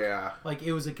no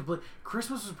it was a complete.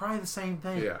 Christmas was probably the same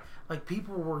thing. Yeah.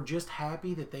 People were just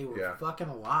happy that they were fucking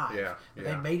alive. Yeah. That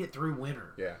they made it through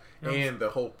winter. Yeah. And the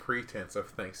whole pretense of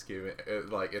Thanksgiving,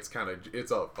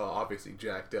 it's obviously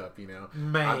jacked up.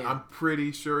 Man, I'm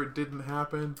pretty sure it didn't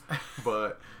happen,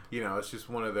 but it's just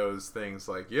one of those things.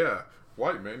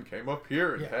 White men came up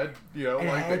here and had,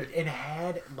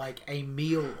 had a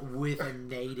meal with a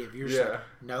native. You're just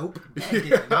nope, that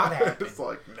did not happen. It's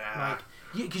nah.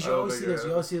 Because you always see those.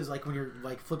 You always see those when you're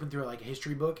flipping through a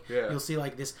history book. Yeah. You'll see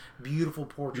this beautiful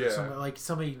portrait. Yeah.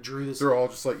 Somebody drew this. They're all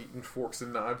just eating forks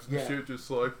and knives and shit. Just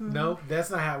nope,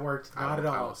 that's not how it worked. Not at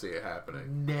all. I don't see it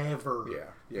happening. Never. Yeah.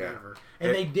 Never.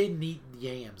 And they didn't eat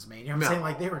yams, man. You know what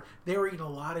I'm saying? They were eating a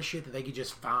lot of shit that they could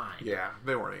just find. Yeah,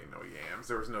 they weren't eating no yams.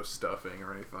 There was no stuffing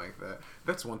or anything like that.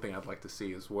 That's one thing I'd like to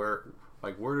see is where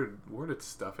did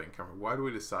stuffing come from? Why do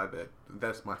we decide that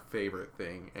that's my favorite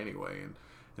thing anyway?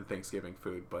 And Thanksgiving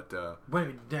food, but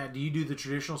wait, Dad, do you do the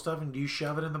traditional stuffing? Do you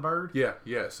shove it in the bird? Yeah.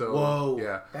 So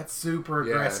whoa, that's super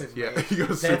aggressive. Yeah, man.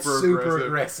 That's super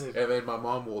aggressive. And then my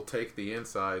mom will take the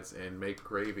insides and make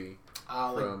gravy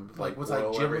from what's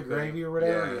giblet gravy or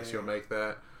whatever. Yeah, she'll make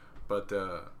that. But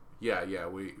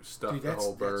we stuff the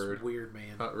whole bird. That's weird,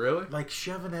 man. Really?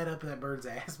 Shoving that up that bird's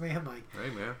ass, man.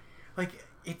 Hey, man.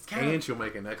 It's kind of. And she'll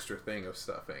make an extra thing of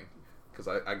stuffing, because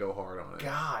I go hard on it.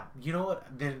 God, you know what?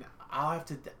 Then I'll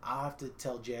have to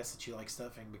tell Jess that you like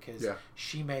stuffing, because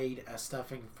she made a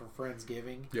stuffing for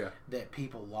Friendsgiving that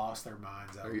people lost their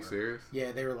minds over. Are you serious?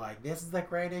 Yeah, they were like, "This is the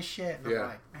greatest shit," and I'm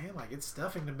like, "Man, it's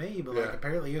stuffing to me," but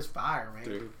apparently it was fire, man.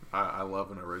 Dude, I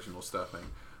love an original stuffing.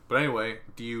 But anyway,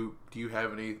 do you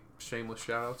have any shameless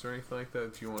shout outs or anything like that?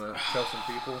 If you want to tell some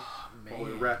people while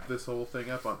we wrap this whole thing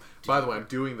up on. By the way, I'm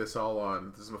doing this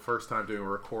this is my first time doing a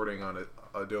recording on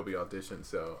Adobe Audition,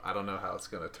 so I don't know how it's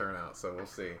going to turn out, so we'll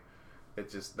see. It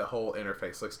just, the whole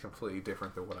interface looks completely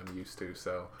different than what I'm used to.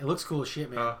 So it looks cool as shit,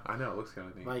 man. I know, it looks kind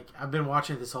of neat. Like, I've been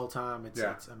watching it this whole time. It's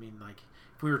I mean, like,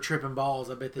 if we were tripping balls,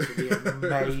 I bet this would be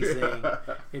amazing.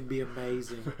 It'd be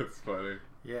amazing. That's funny.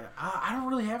 Yeah, I don't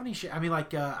really have any shit. I mean,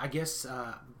 like, I guess,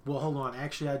 well, hold on.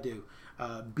 Actually, I do.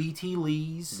 BT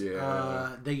Lee's.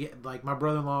 Yeah. They get, like, my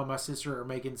brother-in-law and my sister are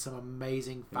making some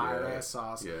amazing fire-ass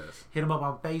sauce. Yes. Hit them up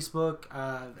on Facebook.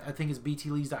 I think it's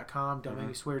btlees.com. Don't make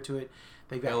me swear to it.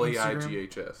 They've got Leighs. Leighs. You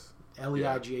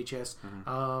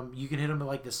can hit them at,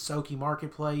 like, the Soki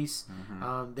Marketplace.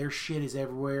 Their shit is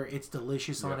everywhere. It's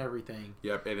delicious on everything.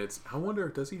 Yep, and it's, I wonder,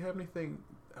 does he have anything,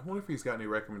 I wonder if he's got any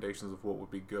recommendations of what would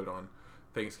be good on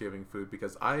Thanksgiving food,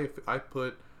 because I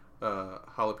put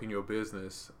jalapeno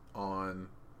business on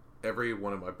every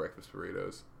one of my breakfast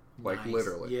burritos, like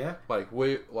literally,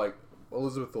 like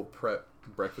Elizabeth will prep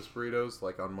breakfast burritos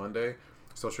like on Monday,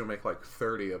 so she'll make like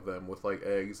 30 of them with like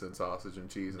eggs and sausage and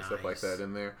cheese and stuff like that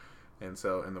in there. And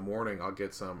so in the morning I'll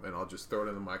get some and I'll just throw it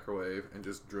in the microwave and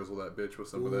just drizzle that bitch with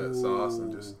some of that sauce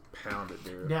and just pound it,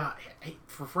 dude. Now,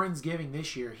 for Friendsgiving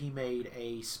this year, he made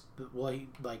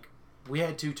we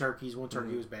had 2 turkeys. One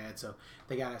turkey was bad, so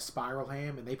they got a spiral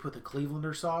ham and they put the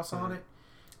Clevelander sauce on it.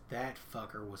 That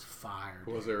fucker was fire.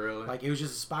 Was it really? Like, it was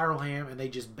just a spiral ham and they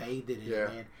just bathed it in it,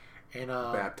 man. And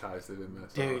baptized it in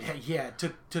that sauce. Dude, yeah, it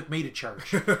took me to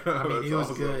church. I mean, it was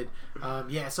awesome. Good.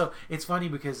 Yeah, so it's funny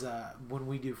because when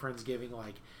we do Friendsgiving,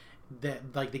 like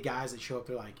the guys that show up,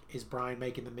 they're like, "Is Brian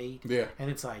making the meat?" Yeah. And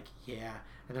it's like, "Yeah."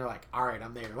 And they're like, "All right,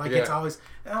 I'm there." Like, it's always,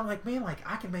 and I'm like, "Man, like,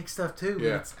 I can make stuff too."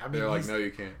 Yeah. It's, I mean, they're like, "No,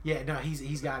 you can't." Yeah, no,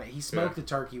 he's got it. He smoked the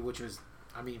turkey, which was,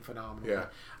 I mean, phenomenal. Yeah.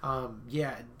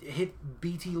 But, hit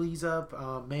BT Lee's up,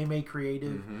 Man-Made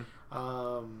Creative.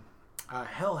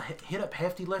 Hell, hit up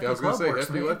Hefty Lefty Clubworks. Yeah, I was going to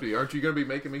say, Hefty Lefty. Aren't you going to be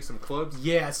making me some clubs?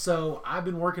 Yeah, so I've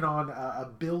been working on a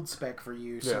build spec for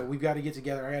you. So we've got to get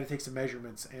together. I got to take some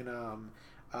measurements. And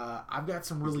I've got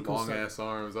some really cool stuff. Long-ass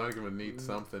arms. I'm going to need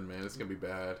something, man. It's going to be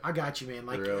bad. I got you, man.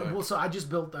 Like, really? Well, so I just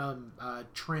built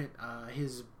Trent.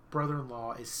 His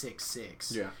brother-in-law is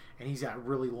 6'6". Yeah. And he's got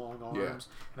really long arms.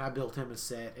 Yeah. And I built him a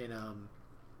set. And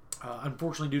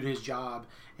unfortunately, due to his job,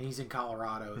 and he's in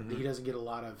Colorado, he doesn't get a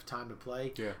lot of time to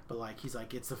play. Yeah. But like, he's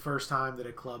like, it's the first time that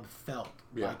a club felt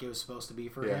like it was supposed to be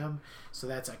for him. So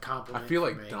that's a compliment. I feel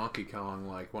like Donkey Kong.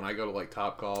 Like when I go to like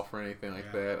Top Golf or anything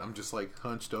like that, I'm just like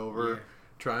hunched over.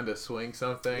 Trying to swing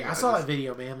something. Yeah, I saw that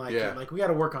video, man. Like, like we got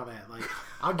to work on that. Like,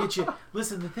 I'll get you.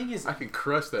 Listen, the thing is, I can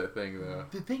crush that thing though.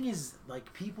 The thing is,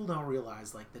 like, people don't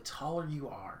realize, like, the taller you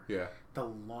are, the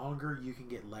longer you can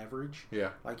get leverage. Yeah.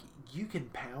 Like, you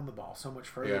can pound the ball so much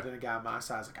further than a guy my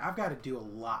size. Like, I've got to do a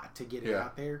lot to get it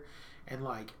out there, and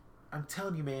like, I'm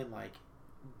telling you, man, like,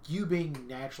 you being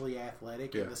naturally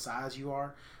athletic and the size you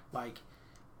are, like,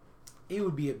 it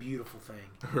would be a beautiful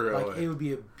thing. Really? Like, it would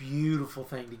be a beautiful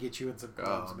thing to get you in some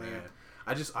clubs, man.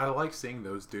 I like seeing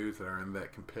those dudes that are in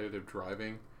that competitive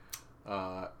driving.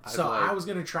 I was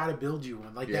gonna try to build you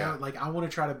one. Like that. Like, I want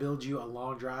to try to build you a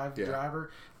long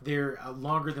driver. They're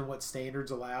longer than what standards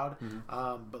allowed.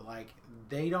 But like,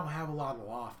 they don't have a lot of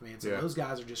loft, man. So those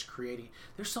guys are just creating.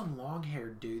 There's some long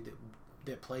haired dude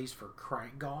that plays for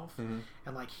Crank Golf,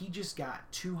 and like, he just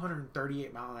got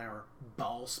 238 mile an hour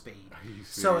ball speed.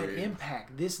 So at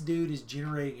impact, this dude is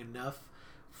generating enough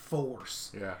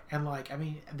force. Yeah. And like, I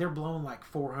mean, they're blowing like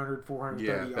 430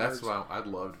 yards. Yeah, that's why I'd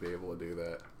love to be able to do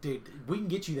that. Dude, we can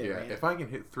get you there, man. If I can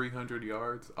hit 300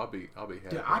 yards, I'll be happy.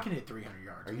 Dude, I can hit 300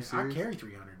 yards. Are you serious? I carry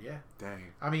 300, yeah. Dang.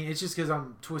 I mean, it's just because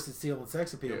I'm Twisted Steel and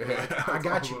sex appeal. But like, I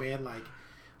got you, man. Like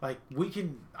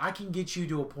I can get you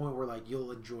to a point where like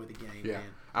you'll enjoy the game, man.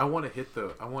 I want to hit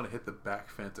the back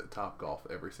fence at Top Golf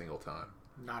every single time.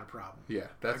 Not a problem. Yeah,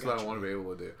 that's what I want to be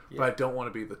able to do. Yeah. But I don't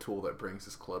want to be the tool that brings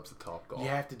his clubs to Top Golf. You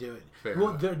have to do it. Fair well,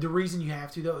 enough. The reason you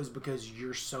have to, though, is because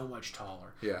you're so much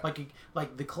taller. Yeah.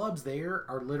 Like the clubs there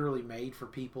are literally made for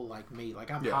people like me. Like,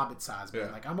 I'm hobbit size, man.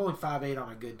 Yeah. Like, I'm only 5'8"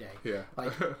 on a good day. Yeah.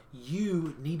 Like,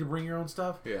 you need to bring your own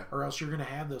stuff. Yeah. Or else you're going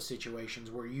to have those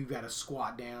situations where you've got to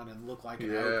squat down and look like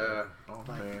an open. Oh,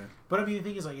 like, man. But I mean, the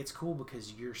thing is, like, it's cool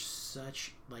because you're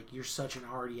such an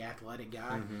already athletic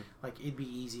guy. Like, it'd be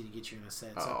easy to get you in a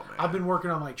set. So I've been working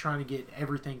on like trying to get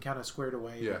everything kind of squared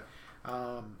away. Yeah.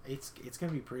 It's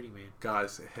gonna be pretty, man.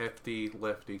 Guys, Hefty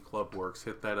Lefty Clubworks,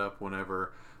 hit that up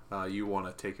whenever you want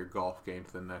to take your golf game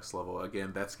to the next level.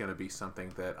 Again, that's gonna be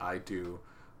something that I do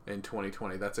in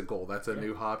 2020. That's a goal. That's a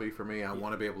new hobby for me. I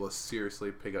want to be able to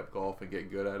seriously pick up golf and get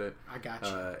good at it. I got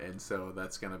you. And so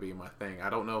that's gonna be my thing. I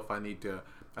don't know if I need to.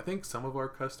 I think some of our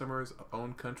customers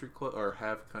own country club or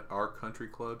have our country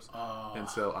clubs, and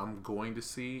so I'm going to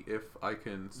see if I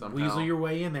can somehow weasel your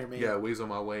way in there, man. Yeah, weasel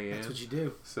my way in. That's what you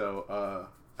do. So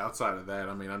outside of that,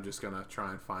 I mean, I'm just gonna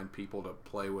try and find people to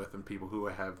play with and people who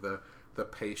have the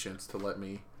patience to let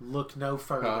me look no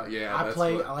further. Yeah,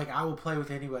 I will play with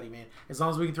anybody, man. As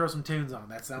long as we can throw some tunes on.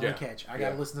 That's the only catch. I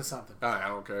gotta listen to something. I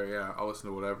don't care. Yeah, I'll listen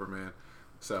to whatever, man.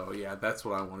 So yeah, that's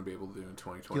what I want to be able to do in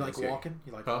 2020. You like walking?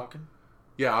 You like walking?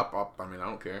 Yeah, I mean, I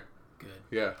don't care. Good.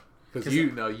 Yeah, because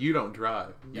you don't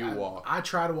drive. You walk. I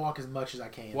try to walk as much as I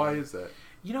can. Why is that?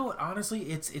 You know what? Honestly,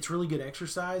 it's really good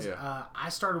exercise. Yeah. I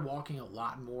started walking a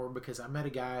lot more because I met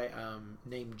a guy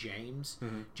named James.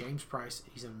 Mm-hmm. James Price.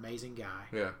 He's an amazing guy.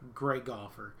 Yeah. Great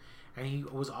golfer. And he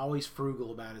was always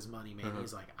frugal about his money, man. Mm-hmm.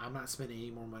 He's like, I'm not spending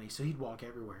any more money. So he'd walk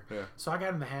everywhere. Yeah. So I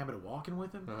got in the habit of walking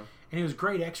with him. And it was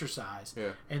great exercise.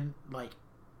 Yeah. And, like,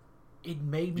 it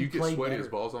made me you play get sweaty better. as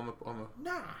balls on the...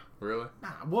 Nah. Really? Nah.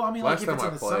 Well, I mean, Last like, if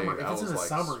time it's in I the played, summer. If it's in the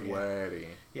summer, sweaty.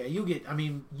 Yeah, you'll get... I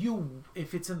mean,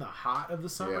 if it's in the hot of the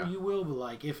summer, Yeah. you will. But,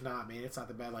 like, if not, man, it's not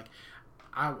that bad. Like,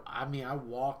 I mean, I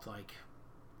walked, like,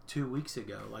 2 weeks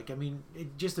ago. Like, I mean,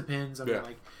 it just depends. I mean,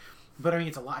 like... But, I mean,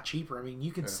 it's a lot cheaper. I mean,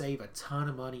 you can save a ton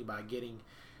of money by getting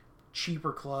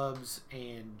cheaper clubs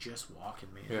and just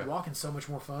walking, man. Yeah. Walking's so much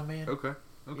more fun, man. Okay.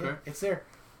 Yeah, it's there.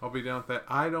 I'll be down with that.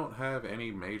 I don't have any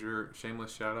major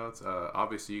shameless shout-outs.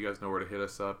 Obviously, you guys know where to hit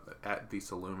us up at The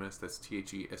Salumist. That's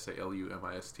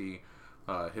TheSalumist.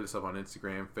 Hit us up on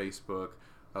Instagram, Facebook.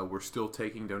 We're still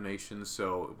taking donations,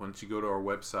 so once you go to our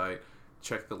website,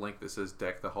 check the link that says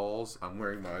Deck the Halls. I'm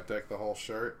wearing my Deck the Hall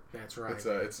shirt. That's right.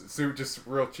 It's just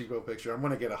real cheapo picture. I'm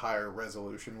going to get a higher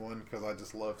resolution one because I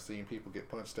just love seeing people get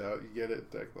punched out. You get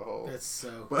it? Deck the Halls. That's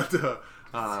so... But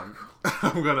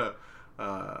I'm going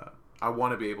to... I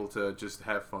want to be able to just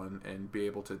have fun and be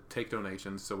able to take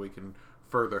donations so we can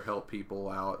further help people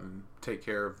out and take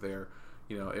care of their,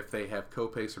 if they have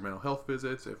co-pays for mental health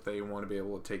visits, if they want to be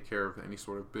able to take care of any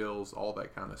sort of bills, all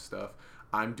that kind of stuff.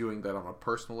 I'm doing that on a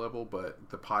personal level, but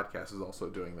the podcast is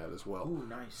also doing that as well. Ooh,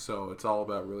 nice. So it's all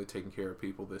about really taking care of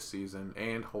people this season,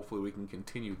 and hopefully we can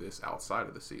continue this outside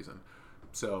of the season.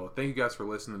 So thank you guys for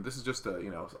listening. This is just I'm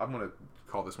going to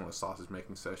call this one a sausage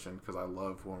making session because I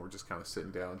love when we're just kind of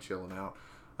sitting down, chilling out,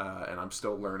 and I'm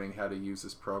still learning how to use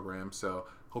this program. So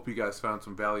hope you guys found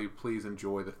some value. Please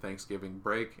enjoy the Thanksgiving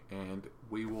break, and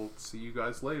we will see you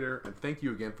guys later. And thank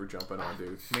you again for jumping on,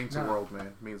 dude. Means the world,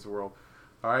 man. Means the world.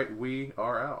 All right, we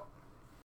are out.